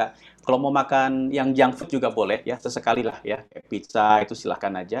buahnya juga. Kalau mau makan yang junk food juga boleh ya, sesekali lah ya, kayak pizza itu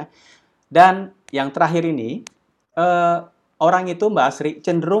silahkan aja. Dan yang terakhir ini, eh, orang itu Mbak Asri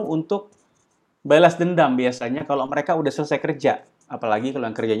cenderung untuk balas dendam biasanya kalau mereka udah selesai kerja, apalagi kalau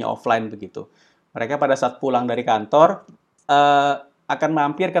yang kerjanya offline begitu. Mereka pada saat pulang dari kantor eh, akan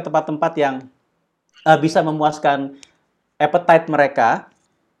mampir ke tempat-tempat yang bisa memuaskan appetite mereka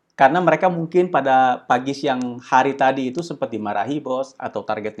karena mereka mungkin pada pagi siang hari tadi itu sempat dimarahi bos atau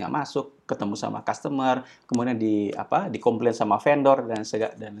target nggak masuk, ketemu sama customer, kemudian dikomplain sama vendor dan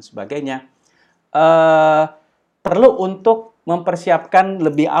sebagainya. eh Perlu untuk mempersiapkan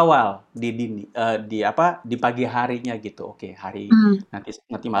lebih awal di pagi harinya gitu. Oke, Hmm. nanti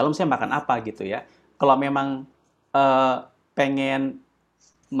nanti malam saya makan apa gitu ya. Kalau memang pengen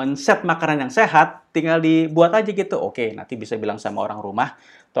men-set makanan yang sehat, tinggal dibuat aja gitu. Oke, nanti bisa bilang sama orang rumah,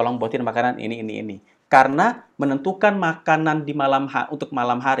 tolong buatin makanan ini. Karena menentukan makanan untuk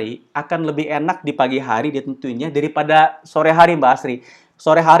malam hari akan lebih enak di pagi hari ditentuinnya daripada sore hari, Mbak Asri.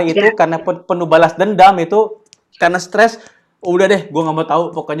 Sore hari Ya. itu karena penuh balas dendam itu karena stres, udah deh, gue nggak mau tahu.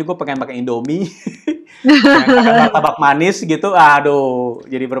 Pokoknya gue pengen makan Indomie, pengen makan martabak manis gitu. Aduh,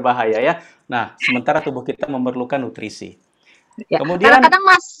 jadi berbahaya ya. Nah, sementara tubuh kita memerlukan nutrisi. Ya, Kemudian, kadang-kadang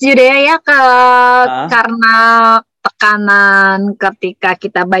Mas Yudea ya ah, karena tekanan ketika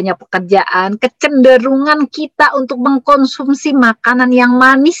kita banyak pekerjaan, kecenderungan kita untuk mengkonsumsi makanan yang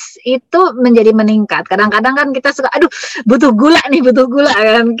manis itu menjadi meningkat. Kadang-kadang kan kita suka, aduh, butuh gula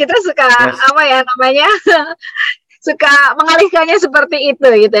kan. Kita suka yes, apa ya namanya? Suka mengalihkannya seperti itu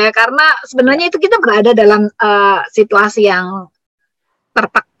gitu ya. Karena ya. sebenarnya itu kita berada dalam situasi yang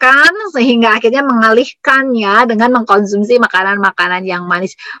tertekan sehingga akhirnya mengalihkannya dengan mengkonsumsi makanan-makanan yang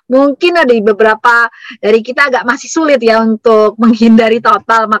manis. Mungkin ada beberapa dari kita agak masih sulit ya untuk menghindari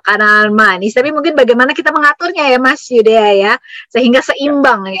total makanan manis, tapi mungkin bagaimana kita mengaturnya ya Mas Yudea ya, sehingga Ya,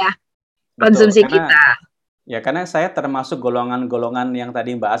 seimbang ya betul. konsumsi kita. Karena saya termasuk golongan-golongan yang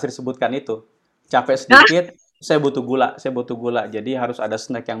tadi Mbak Asri sebutkan itu. Capek sedikit, saya butuh gula. Jadi harus ada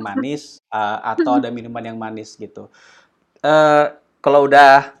snack yang manis atau ada minuman yang manis gitu. Kalau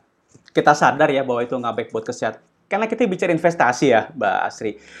udah kita sadar ya bahwa itu nggak baik buat kesehatan. Karena kita bicara investasi ya, Mbak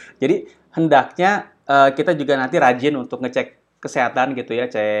Asri. Jadi hendaknya kita juga nanti rajin untuk ngecek kesehatan gitu ya,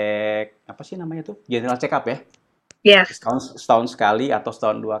 cek apa sih namanya tuh? General check up ya. Yes. Setahun sekali atau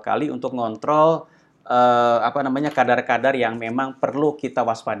setahun 2 kali untuk ngontrol kadar-kadar yang memang perlu kita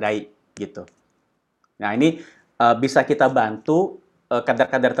waspadai gitu. Nah ini bisa kita bantu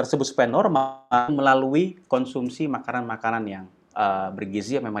kadar-kadar tersebut supaya normal melalui konsumsi makanan-makanan yang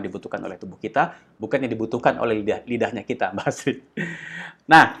bergizi yang memang dibutuhkan oleh tubuh kita, bukan yang dibutuhkan oleh lidahnya kita, Mbak Asri.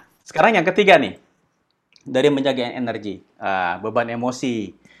 Nah, sekarang yang ketiga nih, dari menjaga energi, beban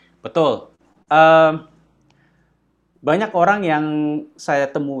emosi. Betul. Em, Banyak orang yang saya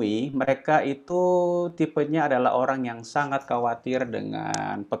temui, mereka itu tipenya adalah orang yang sangat khawatir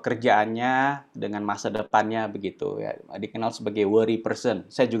dengan pekerjaannya, dengan masa depannya begitu ya. Dikenal sebagai worry person.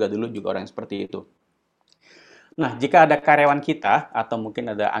 Saya juga dulu juga orang yang seperti itu. Nah, jika ada karyawan kita atau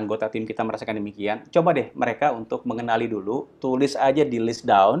mungkin ada anggota tim kita merasakan demikian, coba deh mereka untuk mengenali dulu, tulis aja di list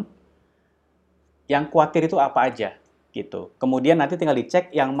down yang khawatir itu apa aja gitu. Kemudian nanti tinggal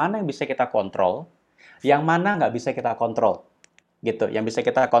dicek yang mana yang bisa kita kontrol, yang mana nggak bisa kita kontrol gitu. Yang bisa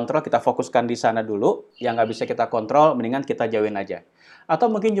kita kontrol kita fokuskan di sana dulu, yang nggak bisa kita kontrol mendingan kita jauhin aja. Atau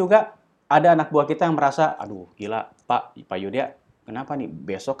mungkin juga ada anak buah kita yang merasa, aduh gila Pak Yudia, kenapa nih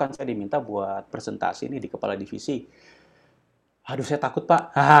besok kan saya diminta buat presentasi nih di kepala divisi. Aduh saya takut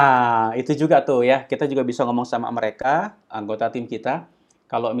Pak. Itu juga tuh ya, kita juga bisa ngomong sama mereka, anggota tim kita,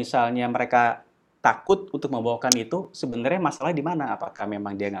 kalau misalnya mereka takut untuk membawakan itu, sebenarnya masalah di mana? Apakah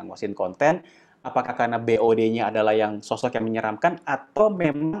memang dia nggak nguasain konten? Apakah karena BOD-nya adalah yang sosok yang menyeramkan? Atau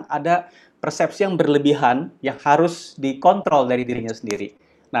memang ada persepsi yang berlebihan yang harus dikontrol dari dirinya sendiri?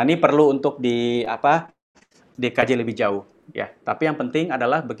 Nah, ini perlu untuk dikaji lebih jauh. Ya, tapi yang penting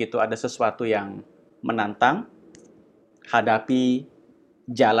adalah begitu ada sesuatu yang menantang, hadapi,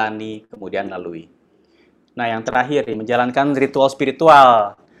 jalani, kemudian lalui. Nah, yang terakhir nih, menjalankan ritual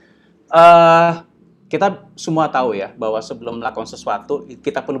spiritual. eh Kita semua tahu ya bahwa sebelum melakukan sesuatu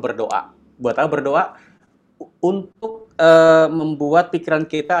kita perlu berdoa. Buat apa berdoa? Untuk membuat pikiran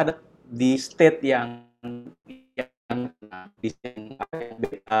kita ada di state yang di yang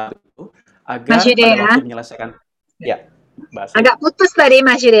beta gitu, Mas agar Yuda pada ya. waktu menyelesaikan ya, Mbak Asri. Agak putus tadi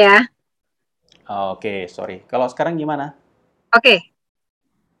Mas Yuda ya. Oke, sorry. Kalau sekarang gimana? Oke.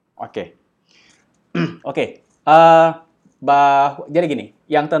 Oke. Oke. Jadi gini,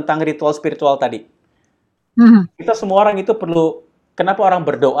 yang tentang ritual spiritual tadi. Hmm. Kita semua orang itu perlu, kenapa orang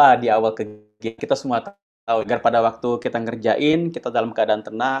berdoa di awal kegiatan? Kita semua tahu agar pada waktu kita ngerjain, kita dalam keadaan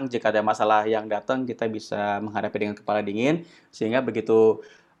tenang, jika ada masalah yang datang, kita bisa menghadapi dengan kepala dingin, sehingga begitu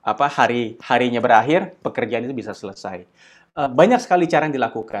harinya berakhir, pekerjaan itu bisa selesai. Banyak sekali cara yang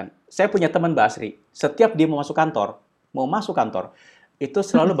dilakukan. Saya punya teman Mbak Asri, setiap dia mau masuk kantor, itu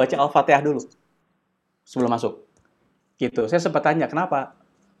selalu baca Al-Fatihah dulu sebelum masuk. Gitu. Saya sempat tanya, kenapa?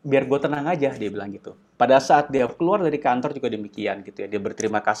 Biar gue tenang aja, dia bilang gitu. Pada saat dia keluar dari kantor juga demikian gitu ya. Dia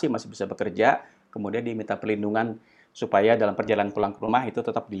berterima kasih masih bisa bekerja, kemudian dia minta perlindungan supaya dalam perjalanan pulang ke rumah itu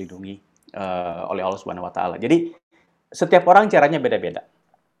tetap dilindungi oleh Allah Subhanahu wa taala. Jadi setiap orang caranya beda-beda.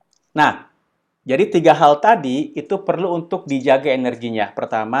 Nah, jadi 3 hal tadi itu perlu untuk dijaga energinya.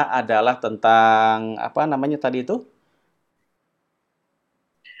 Pertama adalah tentang apa namanya tadi itu?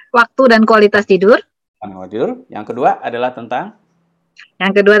 Waktu dan kualitas tidur. Tidur. Yang kedua adalah tentang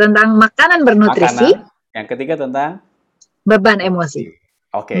Yang kedua tentang makanan bernutrisi, makanan. Yang ketiga tentang beban emosi.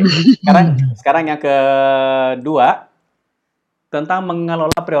 oke. Sekarang yang kedua tentang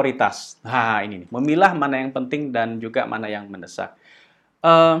mengelola prioritas. Nah, ini nih, memilah mana yang penting dan juga mana yang mendesak.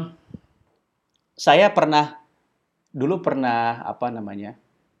 Eh, saya dulu pernah apa namanya?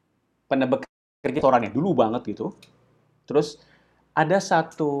 Pernah bekerja orangnya dulu banget gitu. Terus ada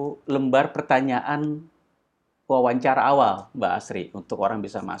satu lembar pertanyaan wawancara awal, Mbak Asri, untuk orang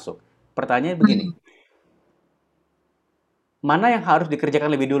bisa masuk. Pertanyaannya begini, Hmm. mana yang harus dikerjakan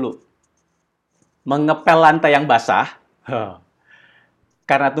lebih dulu? Mengepel lantai yang basah,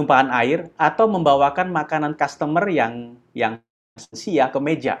 karena tumpahan air atau membawakan makanan customer yang sia ke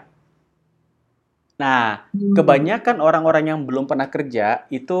meja. Nah, kebanyakan orang-orang yang belum pernah kerja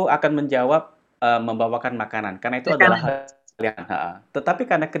itu akan menjawab membawakan makanan karena itu adalah Makanan. hal yang tetapi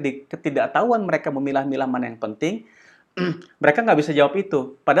karena ketidaktahuan mereka memilah-milah mana yang penting, mereka nggak bisa jawab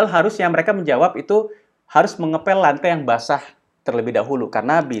itu. Padahal harusnya mereka menjawab itu harus mengepel lantai yang basah terlebih dahulu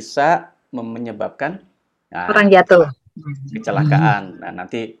karena bisa menyebabkan Orang nah, jatuh. kecelakaan. Nah,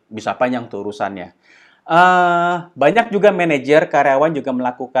 nanti bisa panjang tuh urusannya. Banyak juga manajer, karyawan juga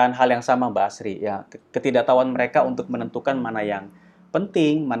melakukan hal yang sama, Mbak Asri. Ya, ketidaktahuan mereka untuk menentukan mana yang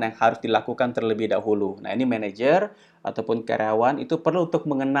penting, mana yang harus dilakukan terlebih dahulu. Nah, ini manajer ataupun karyawan itu perlu untuk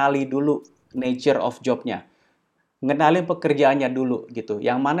mengenali dulu nature of job-nya. Mengenali pekerjaannya dulu gitu.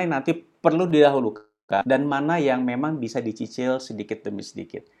 Yang mana yang nanti perlu didahulukan dan mana yang memang bisa dicicil sedikit demi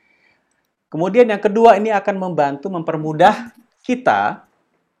sedikit. Kemudian yang kedua ini akan membantu mempermudah kita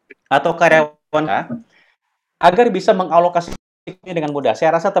atau karyawan agar bisa mengalokasinya dengan mudah.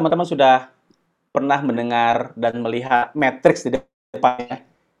 Saya rasa teman-teman sudah pernah mendengar dan melihat matrix di depannya,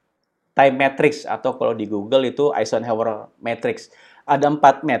 time matrix atau kalau di Google itu Eisenhower matrix. Ada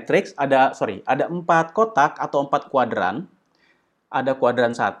 4 matrix, ada 4 kotak atau 4 kuadran. Ada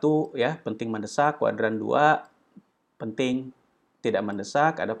kuadran 1 ya, penting mendesak, kuadran 2 penting tidak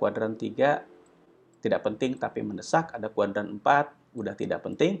mendesak, ada kuadran 3 tidak penting tapi mendesak, ada kuadran 4 udah tidak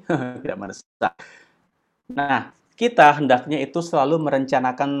penting, tidak mendesak. Nah, kita hendaknya itu selalu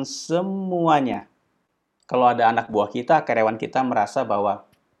merencanakan semuanya. Kalau ada anak buah kita, karyawan kita merasa bahwa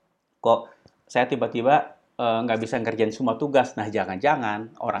kok saya tiba-tiba nggak bisa ngerjain semua tugas. Nah,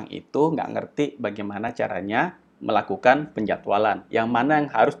 jangan-jangan orang itu nggak ngerti bagaimana caranya melakukan penjadwalan. Yang mana yang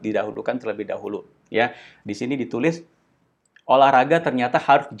harus didahulukan terlebih dahulu. Ya, di sini ditulis olahraga ternyata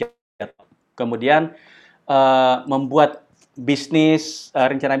harus dijadwal. Kemudian membuat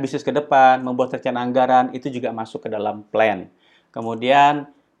rencana bisnis ke depan, membuat rencana anggaran, itu juga masuk ke dalam plan. Kemudian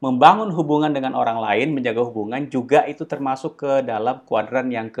membangun hubungan dengan orang lain, menjaga hubungan juga itu termasuk ke dalam kuadran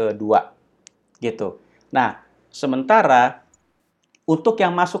yang kedua, gitu. Nah, sementara untuk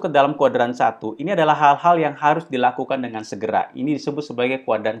yang masuk ke dalam kuadran 1, ini adalah hal-hal yang harus dilakukan dengan segera. Ini disebut sebagai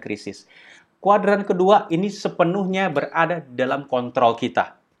kuadran krisis. Kuadran kedua ini sepenuhnya berada dalam kontrol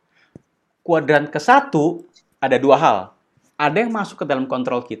kita. Kuadran ke-1 ada 2 hal. Ada yang masuk ke dalam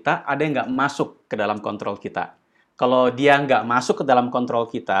kontrol kita, ada yang nggak masuk ke dalam kontrol kita. Kalau dia nggak masuk ke dalam kontrol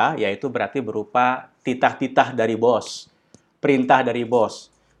kita, yaitu berarti berupa titah-titah dari bos. perintah dari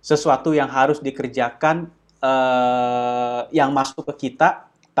bos, sesuatu yang harus dikerjakan yang masuk ke kita,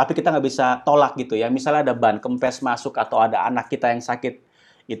 tapi kita nggak bisa tolak gitu ya. Misalnya ada ban kempes masuk atau ada anak kita yang sakit,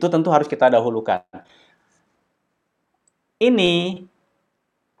 itu tentu harus kita dahulukan. Ini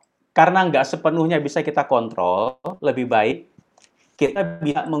karena nggak sepenuhnya bisa kita kontrol, lebih baik kita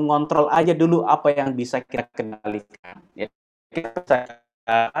bisa mengontrol aja dulu apa yang bisa kita kendalikan. Ya. Kita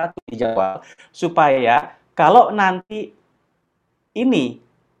bisa dijawab supaya kalau nanti ini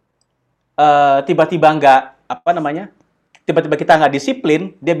tiba-tiba nggak apa namanya, tiba-tiba kita nggak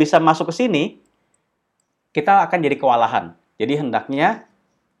disiplin, dia bisa masuk ke sini, kita akan jadi kewalahan. Jadi hendaknya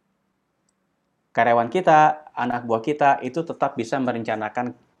karyawan kita, anak buah kita itu tetap bisa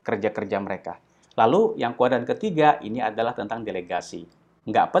merencanakan kerja-kerja mereka. Lalu yang kuadran ketiga ini adalah tentang delegasi.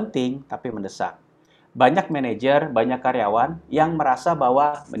 Nggak penting tapi mendesak. Banyak manajer, banyak karyawan yang merasa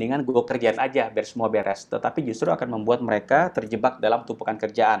bahwa mendingan gue kerjain aja biar semua beres. Tetapi justru akan membuat mereka terjebak dalam tumpukan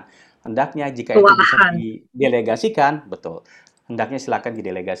kerjaan. Hendaknya jika itu bisa Kewalahan. didelegasikan, betul. Hendaknya silakan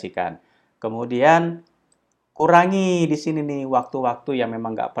didelegasikan. Kemudian kurangi di sini nih waktu-waktu yang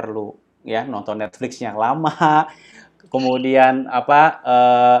memang nggak perlu ya, nonton Netflix yang lama, kemudian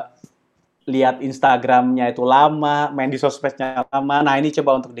lihat Instagramnya itu lama, main di sosmednya lama. Nah, ini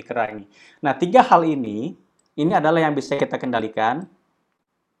coba untuk dikurangi. Nah, tiga hal ini adalah yang bisa kita kendalikan.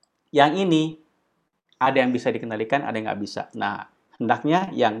 Yang ini ada yang bisa dikendalikan, ada yang nggak bisa. Nah,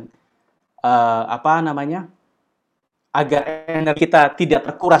 hendaknya yang apa namanya, agar energi kita tidak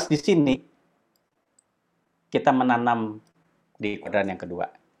terkuras di sini, kita menanam di kuadran yang kedua,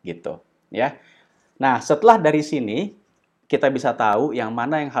 gitu, ya. Nah, setelah dari sini kita bisa tahu yang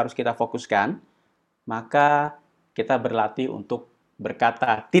mana yang harus kita fokuskan, maka kita berlatih untuk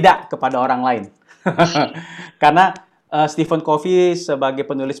berkata tidak kepada orang lain. Karena Stephen Covey sebagai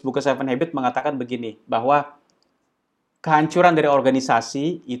penulis buku Seven Habits mengatakan begini, bahwa kehancuran dari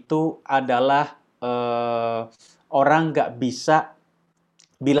organisasi itu adalah orang nggak bisa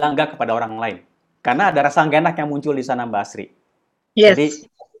bilang nggak kepada orang lain. Karena ada rasa nggak enak yang muncul di sana, Mbak Asri. Jadi,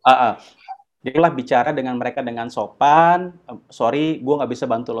 Yes. jadilah bicara dengan mereka dengan sopan, sorry, gue nggak bisa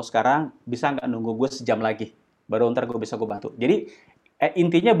bantu lo sekarang, bisa nggak nunggu gue sejam lagi, baru ntar gue bisa gue bantu. Jadi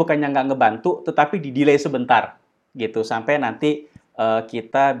intinya bukannya nggak ngebantu, tetapi di delay sebentar, gitu, sampai nanti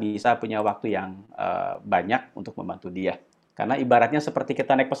kita bisa punya waktu yang banyak untuk membantu dia. Karena ibaratnya seperti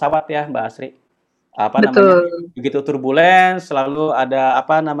kita naik pesawat ya, Mbak Asri. Apa namanya? Betul. Begitu turbulens, selalu ada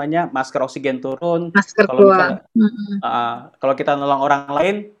apa namanya masker oksigen turun. Masker Kalau keluar. misalnya kalau kita nolong orang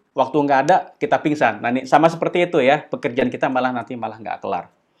lain, waktu nggak ada, kita pingsan. Nah, ini sama seperti itu ya, pekerjaan kita malah nanti malah nggak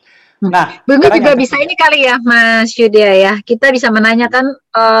kelar. Nah, Mungkin sekarang juga yang bisa ketiga. ini kali ya, Mas Yudya ya. Kita bisa menanyakan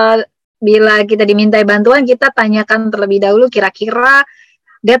bila kita dimintai bantuan, kita tanyakan terlebih dahulu kira-kira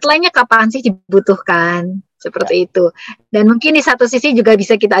deadline-nya kapan sih dibutuhkan, Ya, seperti itu. Dan mungkin di satu sisi juga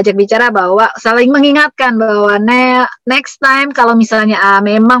bisa kita ajak bicara bahwa saling mengingatkan bahwa next time kalau misalnya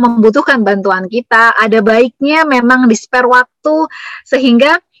memang membutuhkan bantuan kita, ada baiknya memang di spare waktu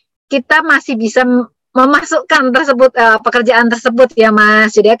sehingga kita masih bisa memasukkan tersebut pekerjaan tersebut ya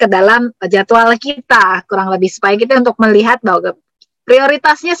Mas Yuda ke dalam jadwal kita kurang lebih supaya kita untuk melihat bahwa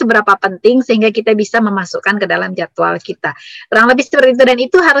prioritasnya seberapa penting sehingga kita bisa memasukkan ke dalam jadwal kita. Kurang lebih seperti itu dan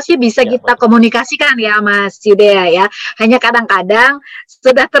itu harusnya bisa ya kita betul. komunikasikan ya Mas Yudea ya. Hanya kadang-kadang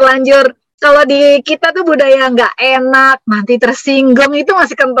sudah terlanjur kalau di kita tuh budaya nggak enak, nanti tersinggung itu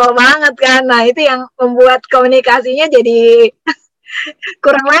masih kental banget kan. Nah itu yang membuat komunikasinya jadi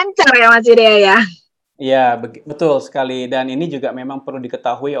kurang lancar ya Mas Yudea ya. Iya, betul sekali. Dan ini juga memang perlu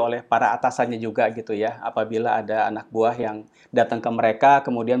diketahui oleh para atasannya juga gitu ya. Apabila ada anak buah yang datang ke mereka,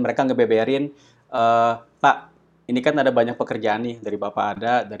 kemudian mereka ngebeberin, Pak, ini kan ada banyak pekerjaan nih, dari Bapak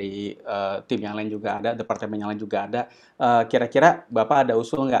ada, dari tim yang lain juga ada, departemen yang lain juga ada. Kira-kira Bapak ada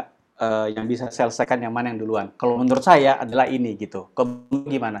usul nggak yang bisa selesaikan yang mana yang duluan? Kalau menurut saya adalah ini gitu.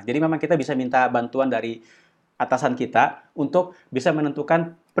 Gimana? Jadi memang kita bisa minta bantuan dari atasan kita untuk bisa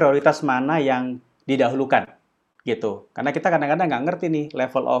menentukan prioritas mana yang didahulukan gitu. Karena kita kadang-kadang nggak ngerti nih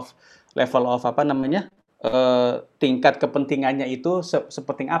level of apa namanya tingkat kepentingannya itu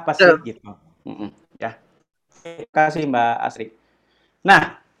sepenting apa sih Betul. gitu. Ya, terima kasih Mbak Asri.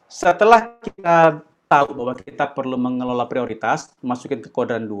 Nah, setelah kita tahu bahwa kita perlu mengelola prioritas, masukin ke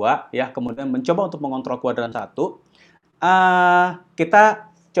kuadran 2, ya, kemudian mencoba untuk mengontrol kuadran 1, kita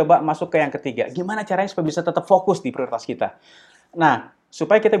coba masuk ke yang ketiga. Gimana caranya supaya bisa tetap fokus di prioritas kita? Nah,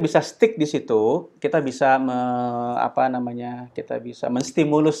 supaya kita bisa stick di situ, kita bisa apa namanya? Kita bisa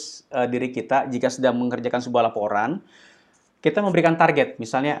menstimulus diri kita jika sedang mengerjakan sebuah laporan, kita memberikan target.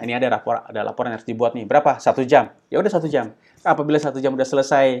 Misalnya ini ada laporan yang harus dibuat nih. Berapa? 1 jam. Ya udah 1 jam. Apabila 1 jam udah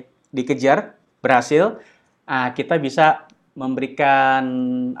selesai dikejar, berhasil, kita bisa memberikan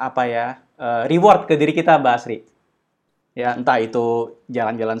apa ya, reward ke diri kita, Mbak Asri. Ya, entah itu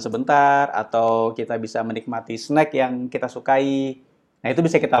jalan-jalan sebentar atau kita bisa menikmati snack yang kita sukai. Nah, itu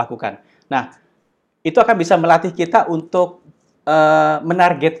bisa kita lakukan. Nah, itu akan bisa melatih kita untuk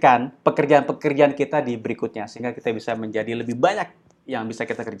menargetkan pekerjaan-pekerjaan kita di berikutnya sehingga kita bisa menjadi lebih banyak yang bisa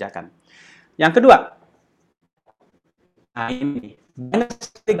kita kerjakan. Yang kedua, nah ini banyak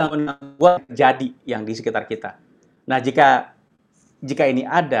sekali gangguan terjadi yang di sekitar kita. Nah, jika jika ini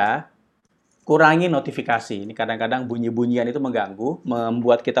ada, kurangi notifikasi. Ini kadang-kadang bunyi-bunyian itu mengganggu,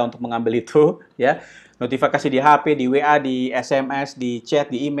 membuat kita untuk mengambil itu, ya. Notifikasi di HP, di WA, di SMS, di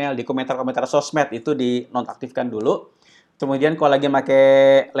chat, di email, di komentar-komentar sosmed itu dinonaktifkan dulu. Kemudian kalau lagi pakai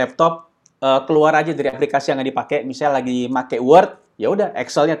laptop, keluar aja dari aplikasi yang dipakai. Misalnya lagi pakai Word, ya udah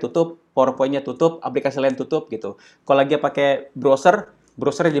Excel-nya tutup, PowerPoint-nya tutup, aplikasi lain tutup gitu. Kalau lagi pakai browser,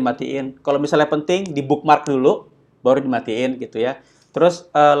 browsernya dimatiin. Kalau misalnya penting, di bookmark dulu, baru dimatiin gitu ya. Terus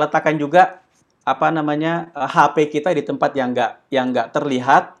letakkan juga apa namanya HP kita di tempat yang nggak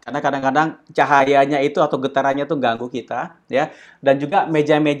terlihat karena kadang-kadang cahayanya itu atau getarannya tuh ganggu kita ya, dan juga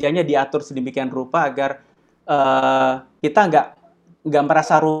meja-mejanya diatur sedemikian rupa agar kita nggak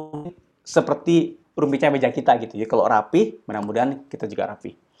merasa rumit seperti rumitnya meja kita gitu ya. Kalau rapi, mudah-mudahan kita juga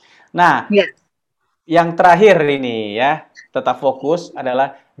rapi. Nah, Ya. yang terakhir ini ya, tetap fokus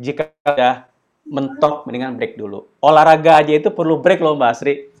adalah jika sudah mentok, mendingan break dulu. Olahraga aja itu perlu break loh Mbak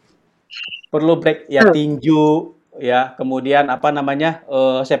Asri. Perlu break ya, Betul. tinju ya, kemudian apa namanya,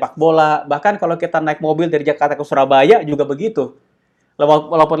 sepak bola, bahkan kalau kita naik mobil dari Jakarta ke Surabaya juga begitu.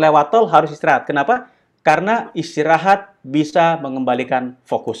 Walaupun lewat tol harus istirahat. Kenapa? Karena istirahat bisa mengembalikan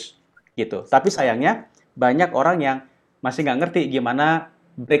fokus gitu. Tapi sayangnya banyak orang yang masih nggak ngerti gimana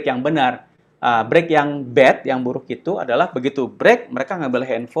break yang benar. Break yang bad, yang buruk itu adalah begitu break, mereka ngambil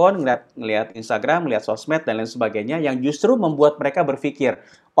handphone, ngeliat Instagram, ngeliat sosmed, dan lain sebagainya, yang justru membuat mereka berpikir.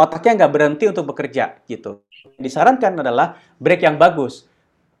 Otaknya nggak berhenti untuk bekerja, gitu. Disarankan adalah break yang bagus.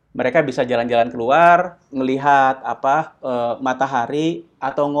 Mereka bisa jalan-jalan keluar, melihat apa matahari,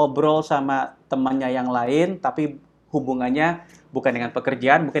 atau ngobrol sama temannya yang lain, tapi hubungannya bukan dengan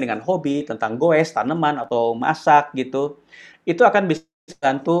pekerjaan, mungkin dengan hobi, tentang goes, tanaman, atau masak, gitu. Itu akan bisa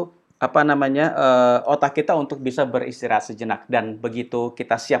bantu apa namanya otak kita untuk bisa beristirahat sejenak, dan begitu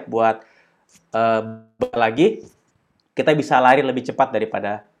kita siap buat eh, lagi, kita bisa lari lebih cepat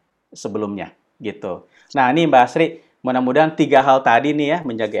daripada sebelumnya gitu. Nah, ini Mbak Asri, mudah-mudahan 3 hal tadi nih ya,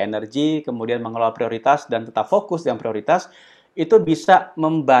 menjaga energi, kemudian mengelola prioritas dan tetap fokus dengan prioritas, itu bisa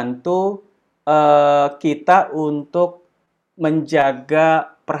membantu kita untuk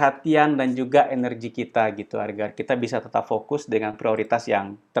menjaga perhatian dan juga energi kita gitu, agar kita bisa tetap fokus dengan prioritas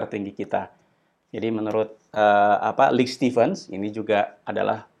yang tertinggi kita. Jadi menurut Lee Stevens, ini juga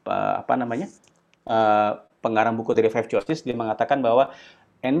adalah apa namanya eh, pengarang buku dari Five Choices, dia mengatakan bahwa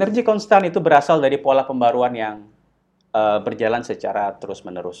energi konstan itu berasal dari pola pembaruan yang berjalan secara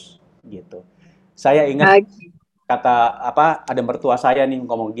terus-menerus gitu. Saya ingat Oke. kata apa, ada mertua saya nih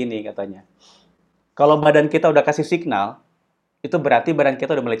ngomong gini katanya. Kalau badan kita udah kasih signal, itu berarti badan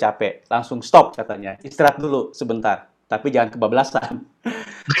kita udah mulai capek. Langsung stop katanya. Istirahat dulu sebentar, tapi jangan kebablasan.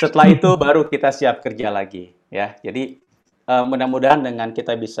 Setelah itu baru kita siap kerja lagi ya. Jadi mudah-mudahan dengan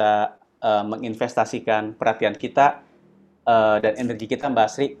kita bisa menginvestasikan perhatian kita dan energi kita, Mbak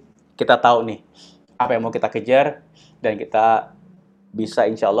Asri, kita tahu nih apa yang mau kita kejar, dan kita bisa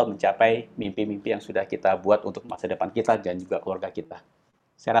insya Allah mencapai mimpi-mimpi yang sudah kita buat untuk masa depan kita dan juga keluarga kita.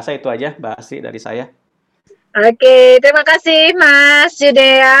 Saya rasa itu aja, Mbak Asri, dari saya. Oke, terima kasih Mas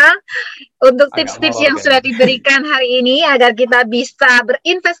Judea untuk Agak tips-tips molor yang sudah kayaknya. diberikan hari ini agar kita bisa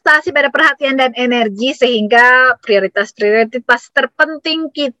berinvestasi pada perhatian dan energi sehingga prioritas-prioritas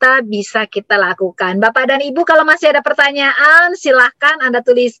terpenting kita bisa kita lakukan. Bapak dan Ibu, kalau masih ada pertanyaan silahkan Anda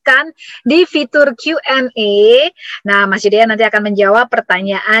tuliskan di fitur Q&A. Nah, Mas Yudea nanti akan menjawab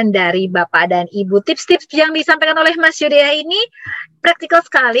pertanyaan dari Bapak dan Ibu. Tips-tips yang disampaikan oleh Mas Yudea ini praktikal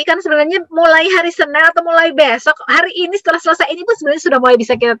sekali kan, sebenarnya mulai hari Senin atau mulai besok hari ini setelah selesai ini pun sebenarnya sudah mulai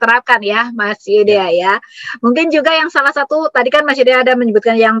bisa kita terapkan ya Mas Ya, Yuda ya. Mungkin juga yang salah satu tadi kan Mas Yuda ada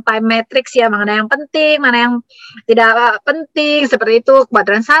menyebutkan yang time matrix ya, mana yang penting, mana yang tidak penting, seperti itu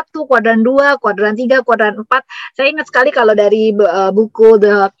kuadran 1, kuadran 2, kuadran 3, kuadran 4. Saya ingat sekali kalau dari buku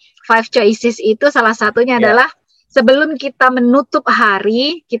The Five Choices itu salah satunya ya, adalah sebelum kita menutup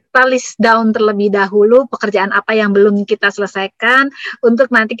hari, kita list down terlebih dahulu pekerjaan apa yang belum kita selesaikan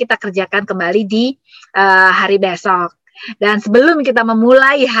untuk nanti kita kerjakan kembali di hari besok. Dan sebelum kita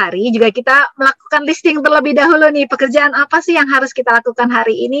memulai hari, juga kita melakukan listing terlebih dahulu nih, pekerjaan apa sih yang harus kita lakukan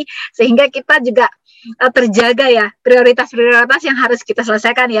hari ini, sehingga kita juga terjaga ya, prioritas-prioritas yang harus kita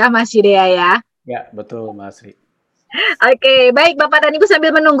selesaikan ya, Mas Yudea ya. ya, betul, Mbak Asri. Oke, baik Bapak dan Ibu,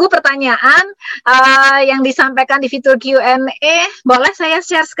 sambil menunggu pertanyaan yang disampaikan di fitur Q&A, boleh saya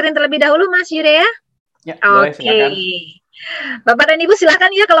share screen terlebih dahulu Mas Yuda ya? Ya, boleh Oke. silakan. Bapak dan Ibu silakan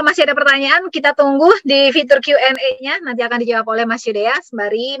ya, kalau masih ada pertanyaan kita tunggu di fitur Q&A-nya, nanti akan dijawab oleh Mas Yudea.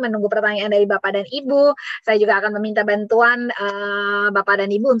 Sembari menunggu pertanyaan dari Bapak dan Ibu, saya juga akan meminta bantuan Bapak dan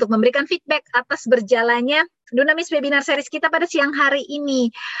Ibu untuk memberikan feedback atas berjalannya Dunamis webinar series kita pada siang hari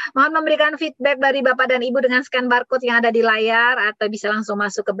ini. Mohon memberikan feedback dari Bapak dan Ibu dengan scan barcode yang ada di layar, atau bisa langsung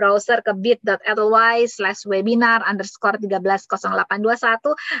masuk ke browser ke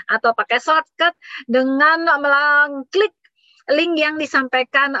bit.ly/webinar_130821, atau pakai shortcut dengan mengklik link yang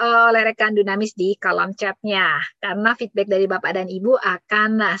disampaikan oleh rekan Dunamis di kolom chatnya. Karena feedback dari Bapak dan Ibu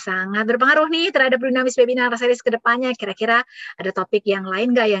akan sangat berpengaruh nih terhadap Dunamis webinar series ke depannya. Kira-kira ada topik yang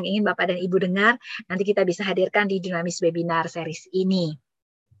lain nggak yang ingin Bapak dan Ibu dengar? Nanti kita bisa hadirkan di Dunamis webinar series ini.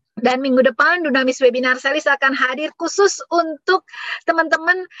 Dan minggu depan Dunamis Webinar Series akan hadir khusus untuk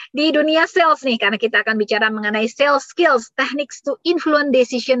teman-teman di dunia sales nih, karena kita akan bicara mengenai sales skills, techniques to influence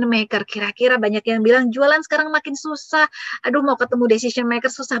decision maker. Kira-kira banyak yang bilang jualan sekarang makin susah, aduh mau ketemu decision maker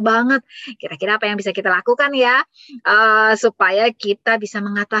susah banget. Kira-kira apa yang bisa kita lakukan ya supaya kita bisa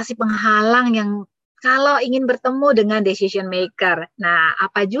mengatasi penghalang yang kalau ingin bertemu dengan decision maker. Nah,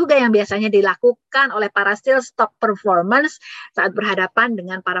 apa juga yang biasanya dilakukan oleh para sales top performance saat berhadapan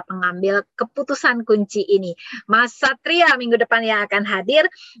dengan para pengambil keputusan kunci ini. Mas Satria minggu depan yang akan hadir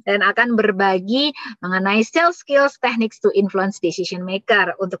dan akan berbagi mengenai sales skills, techniques to influence decision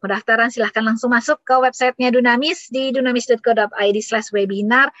maker. Untuk pendaftaran silahkan langsung masuk ke websitenya Dunamis di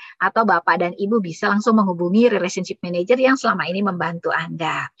dunamis.co.id/webinar, atau Bapak dan Ibu bisa langsung menghubungi relationship manager yang selama ini membantu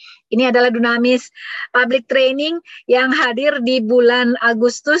Anda. Ini adalah Dunamis Public Training yang hadir di bulan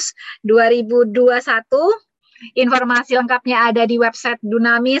Agustus 2021. Informasi lengkapnya ada di website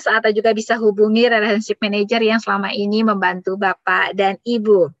Dunamis, atau juga bisa hubungi relationship manager yang selama ini membantu Bapak dan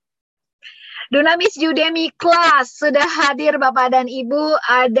Ibu. Dunamis Udemy Class sudah hadir Bapak dan Ibu.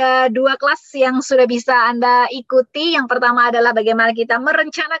 Ada 2 kelas yang sudah bisa Anda ikuti. Yang pertama adalah bagaimana kita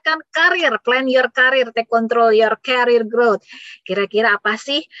merencanakan karir, plan your career, take control your career growth. Kira-kira apa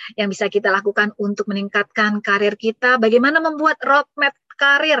sih yang bisa kita lakukan untuk meningkatkan karir kita? Bagaimana membuat roadmap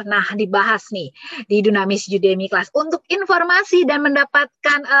karir. Nah, dibahas nih di Dunamis Udemy Class. Untuk informasi dan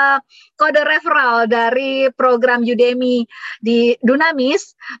mendapatkan kode referral dari program Udemy di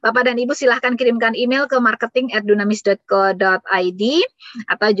Dunamis, Bapak dan Ibu silahkan kirimkan email ke marketing@dunamis.co.id,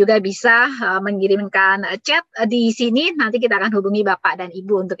 atau juga bisa mengirimkan chat di sini. Nanti kita akan hubungi Bapak dan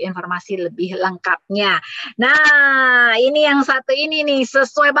Ibu untuk informasi lebih lengkapnya. Nah, ini yang satu ini nih,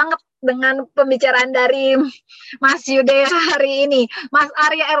 sesuai banget dengan pembicaraan dari Mas Yude hari ini. Mas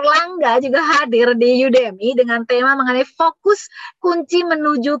Arya Erlangga juga hadir di Udemy dengan tema mengenai fokus kunci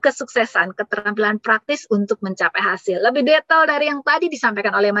menuju kesuksesan, keterampilan praktis untuk mencapai hasil. Lebih detail dari yang tadi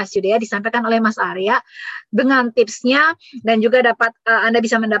disampaikan oleh Mas Yude, disampaikan oleh Mas Arya dengan tipsnya, dan juga dapat Anda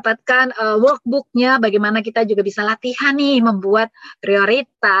bisa mendapatkan workbooknya, bagaimana kita juga bisa latihan nih membuat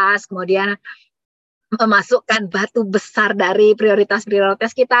prioritas, kemudian memasukkan batu besar dari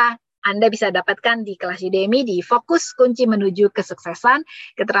prioritas-prioritas kita. Anda bisa dapatkan di kelas Udemy di Fokus Kunci Menuju Kesuksesan,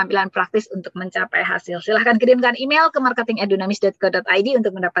 keterampilan praktis untuk mencapai hasil. Silahkan kirimkan email ke marketing@dunamis.co.id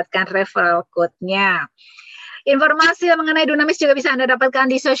untuk mendapatkan referral code-nya. Informasi mengenai Dunamis juga bisa Anda dapatkan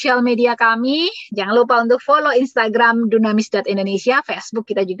di sosial media kami. Jangan lupa untuk follow Instagram dunamis.indonesia, Facebook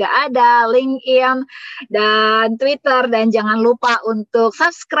kita juga ada, LinkedIn, dan Twitter. Dan jangan lupa untuk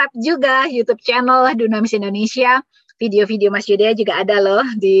subscribe juga YouTube channel Dunamis Indonesia. Video-video Mas Yuda juga ada loh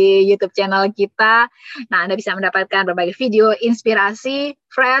di YouTube channel kita. Nah, Anda bisa mendapatkan berbagai video inspirasi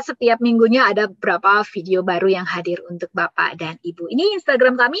fresh setiap minggunya, ada beberapa video baru yang hadir untuk Bapak dan Ibu. Ini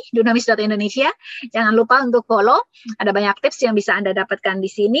Instagram kami, dunamis.indonesia. Jangan lupa untuk follow. Ada banyak tips yang bisa Anda dapatkan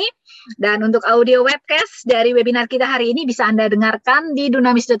di sini. Dan untuk audio webcast dari webinar kita hari ini bisa Anda dengarkan di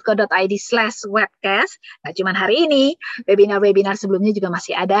dunamis.co.id/webcast. Nah, cuman hari ini, webinar-webinar sebelumnya juga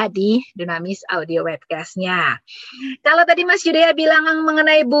masih ada di Dunamis audio webcast-nya. Kalau tadi Mas Yudaya bilang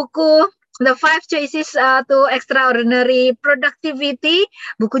mengenai buku The Five Choices to Extraordinary Productivity,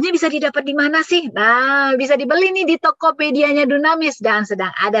 bukunya bisa didapat di mana sih? Nah, bisa dibeli nih di Tokopedia-nya Dunamis, dan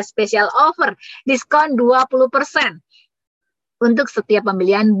sedang ada special offer, diskon 20% untuk setiap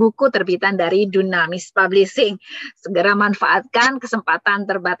pembelian buku terbitan dari Dunamis Publishing. Segera manfaatkan kesempatan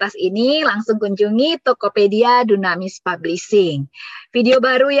terbatas ini, langsung kunjungi Tokopedia Dunamis Publishing. Video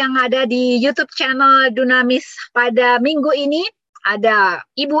baru yang ada di YouTube channel Dunamis pada minggu ini, ada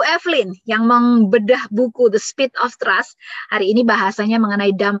Ibu Evelyn yang membedah buku The Speed of Trust. Hari ini bahasanya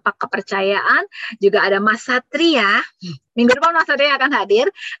mengenai dampak kepercayaan. Juga ada Mas Satria Minggu depan Mas Satria akan hadir,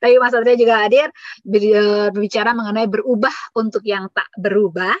 tapi Mas Satria juga hadir berbicara mengenai berubah untuk yang tak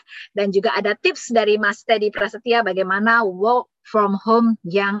berubah, dan juga ada tips dari Mas Teddy Prasetya bagaimana work from home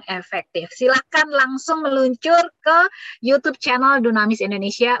yang efektif. Silahkan langsung meluncur ke YouTube channel Dunamis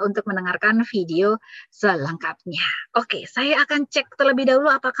Indonesia untuk mendengarkan video selengkapnya. Oke, saya akan cek terlebih dahulu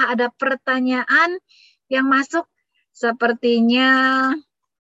apakah ada pertanyaan yang masuk. Sepertinya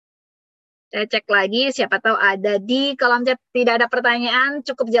saya cek lagi, siapa tahu ada di kolom chat. Tidak ada pertanyaan,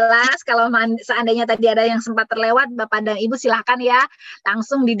 cukup jelas. Kalau seandainya tadi ada yang sempat terlewat, Bapak dan Ibu silahkan ya,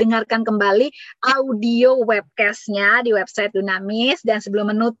 langsung didengarkan kembali audio webcastnya di website Dunamis. Dan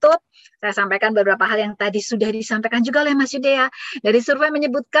sebelum menutup, saya sampaikan beberapa hal yang tadi sudah disampaikan juga oleh Mas Yudea. Dari survei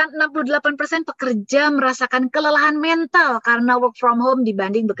menyebutkan 68% pekerja merasakan kelelahan mental karena work from home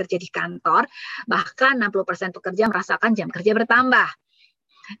dibanding bekerja di kantor. Bahkan 60% pekerja merasakan jam kerja bertambah.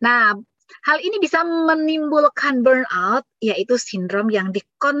 Nah, hal ini bisa menimbulkan burnout, yaitu sindrom yang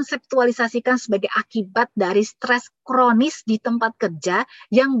dikonseptualisasikan sebagai akibat dari stres kronis di tempat kerja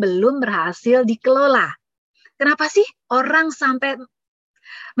yang belum berhasil dikelola. Kenapa sih orang sampai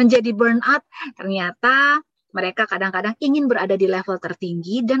menjadi burnout? Ternyata mereka kadang-kadang ingin berada di level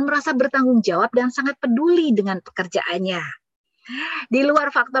tertinggi dan merasa bertanggung jawab dan sangat peduli dengan pekerjaannya. Di luar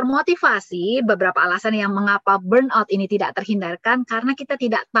faktor motivasi, beberapa alasan yang mengapa burnout ini tidak terhindarkan karena kita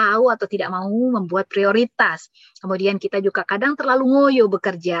tidak tahu atau tidak mau membuat prioritas. Kemudian kita juga kadang terlalu ngoyo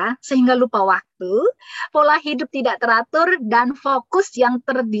bekerja sehingga lupa waktu, pola hidup tidak teratur, dan fokus yang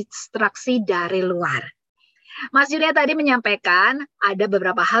terdistraksi dari luar. Mas Yulia tadi menyampaikan ada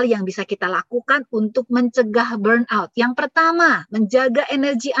beberapa hal yang bisa kita lakukan untuk mencegah burnout. Yang pertama, menjaga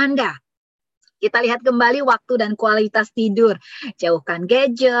energi Anda. Kita lihat kembali waktu dan kualitas tidur. Jauhkan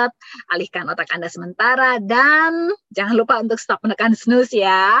gadget, alihkan otak Anda sementara, dan jangan lupa untuk stop menekan snooze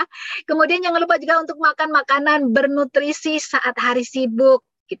ya. Kemudian jangan lupa juga untuk makan makanan bernutrisi saat hari sibuk.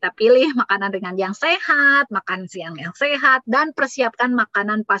 Kita pilih makanan ringan yang sehat, makan siang yang sehat, dan persiapkan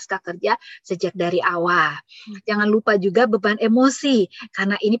makanan pasca kerja sejak dari awal. Jangan lupa juga beban emosi,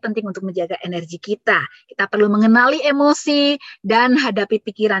 karena ini penting untuk menjaga energi kita. Kita perlu mengenali emosi dan hadapi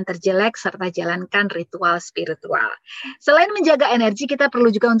pikiran terjelek serta jalankan ritual spiritual. Selain menjaga energi, kita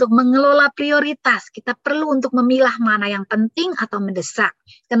perlu juga untuk mengelola prioritas. Kita perlu untuk memilah mana yang penting atau mendesak.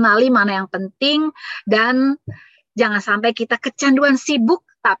 Kenali mana yang penting dan jangan sampai kita kecanduan sibuk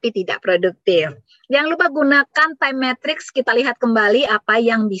tapi tidak produktif. Jangan lupa gunakan time matrix. Kita lihat kembali apa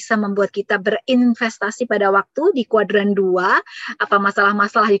yang bisa membuat kita berinvestasi pada waktu di kuadran 2, apa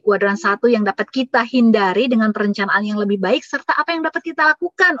masalah-masalah di kuadran 1 yang dapat kita hindari dengan perencanaan yang lebih baik, serta apa yang dapat kita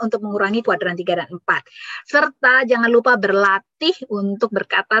lakukan untuk mengurangi kuadran 3 dan 4. Serta jangan lupa berlatih untuk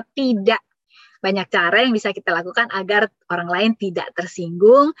berkata tidak. Banyak cara yang bisa kita lakukan agar orang lain tidak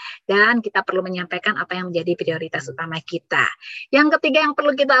tersinggung, dan kita perlu menyampaikan apa yang menjadi prioritas utama kita. Yang ketiga yang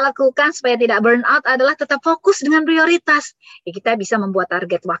perlu kita lakukan supaya tidak burnout adalah tetap fokus dengan prioritas. Kita bisa membuat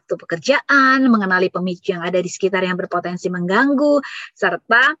target waktu pekerjaan, mengenali pemicu yang ada di sekitar yang berpotensi mengganggu,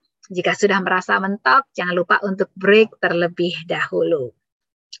 serta jika sudah merasa mentok, jangan lupa untuk break terlebih dahulu.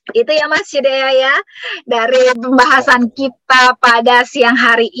 Itu ya Mas Yudea ya, dari pembahasan kita pada siang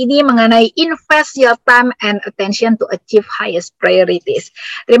hari ini mengenai invest your time and attention to achieve highest priorities.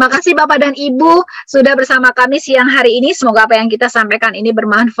 Terima kasih Bapak dan Ibu sudah bersama kami siang hari ini. Semoga apa yang kita sampaikan ini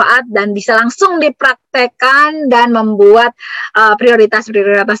bermanfaat dan bisa langsung dipraktekkan dan membuat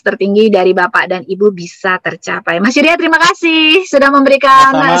prioritas-prioritas tertinggi dari Bapak dan Ibu bisa tercapai. Mas Yudea, terima kasih sudah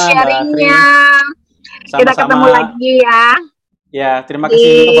memberikan sharingnya. Kita ketemu lagi ya. Ya, terima kasih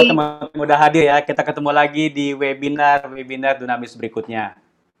juga buat teman-teman yang udah hadir ya. Kita ketemu lagi di webinar Dunamis berikutnya.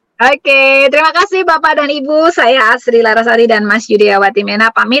 Oke, terima kasih Bapak dan Ibu. Saya Asri Larasari dan Mas Yudiawati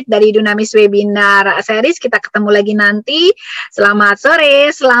Mena pamit dari Dunamis Webinar Series. Kita ketemu lagi nanti. Selamat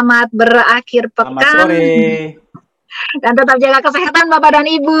sore, selamat berakhir pekan. Selamat sore. Dan tetap jaga kesehatan Bapak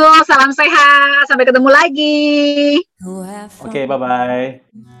dan Ibu. Salam sehat. Sampai ketemu lagi. Oke, bye-bye.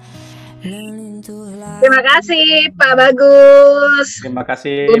 Terima kasih Pak Bagus. Terima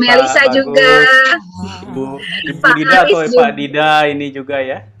kasih Bu Melisa Pak juga. Ibu Dida atau Pak Dida ini juga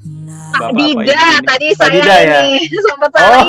ya. Pak Dida, tadi Pak saya Dida, ini ya? sempat salah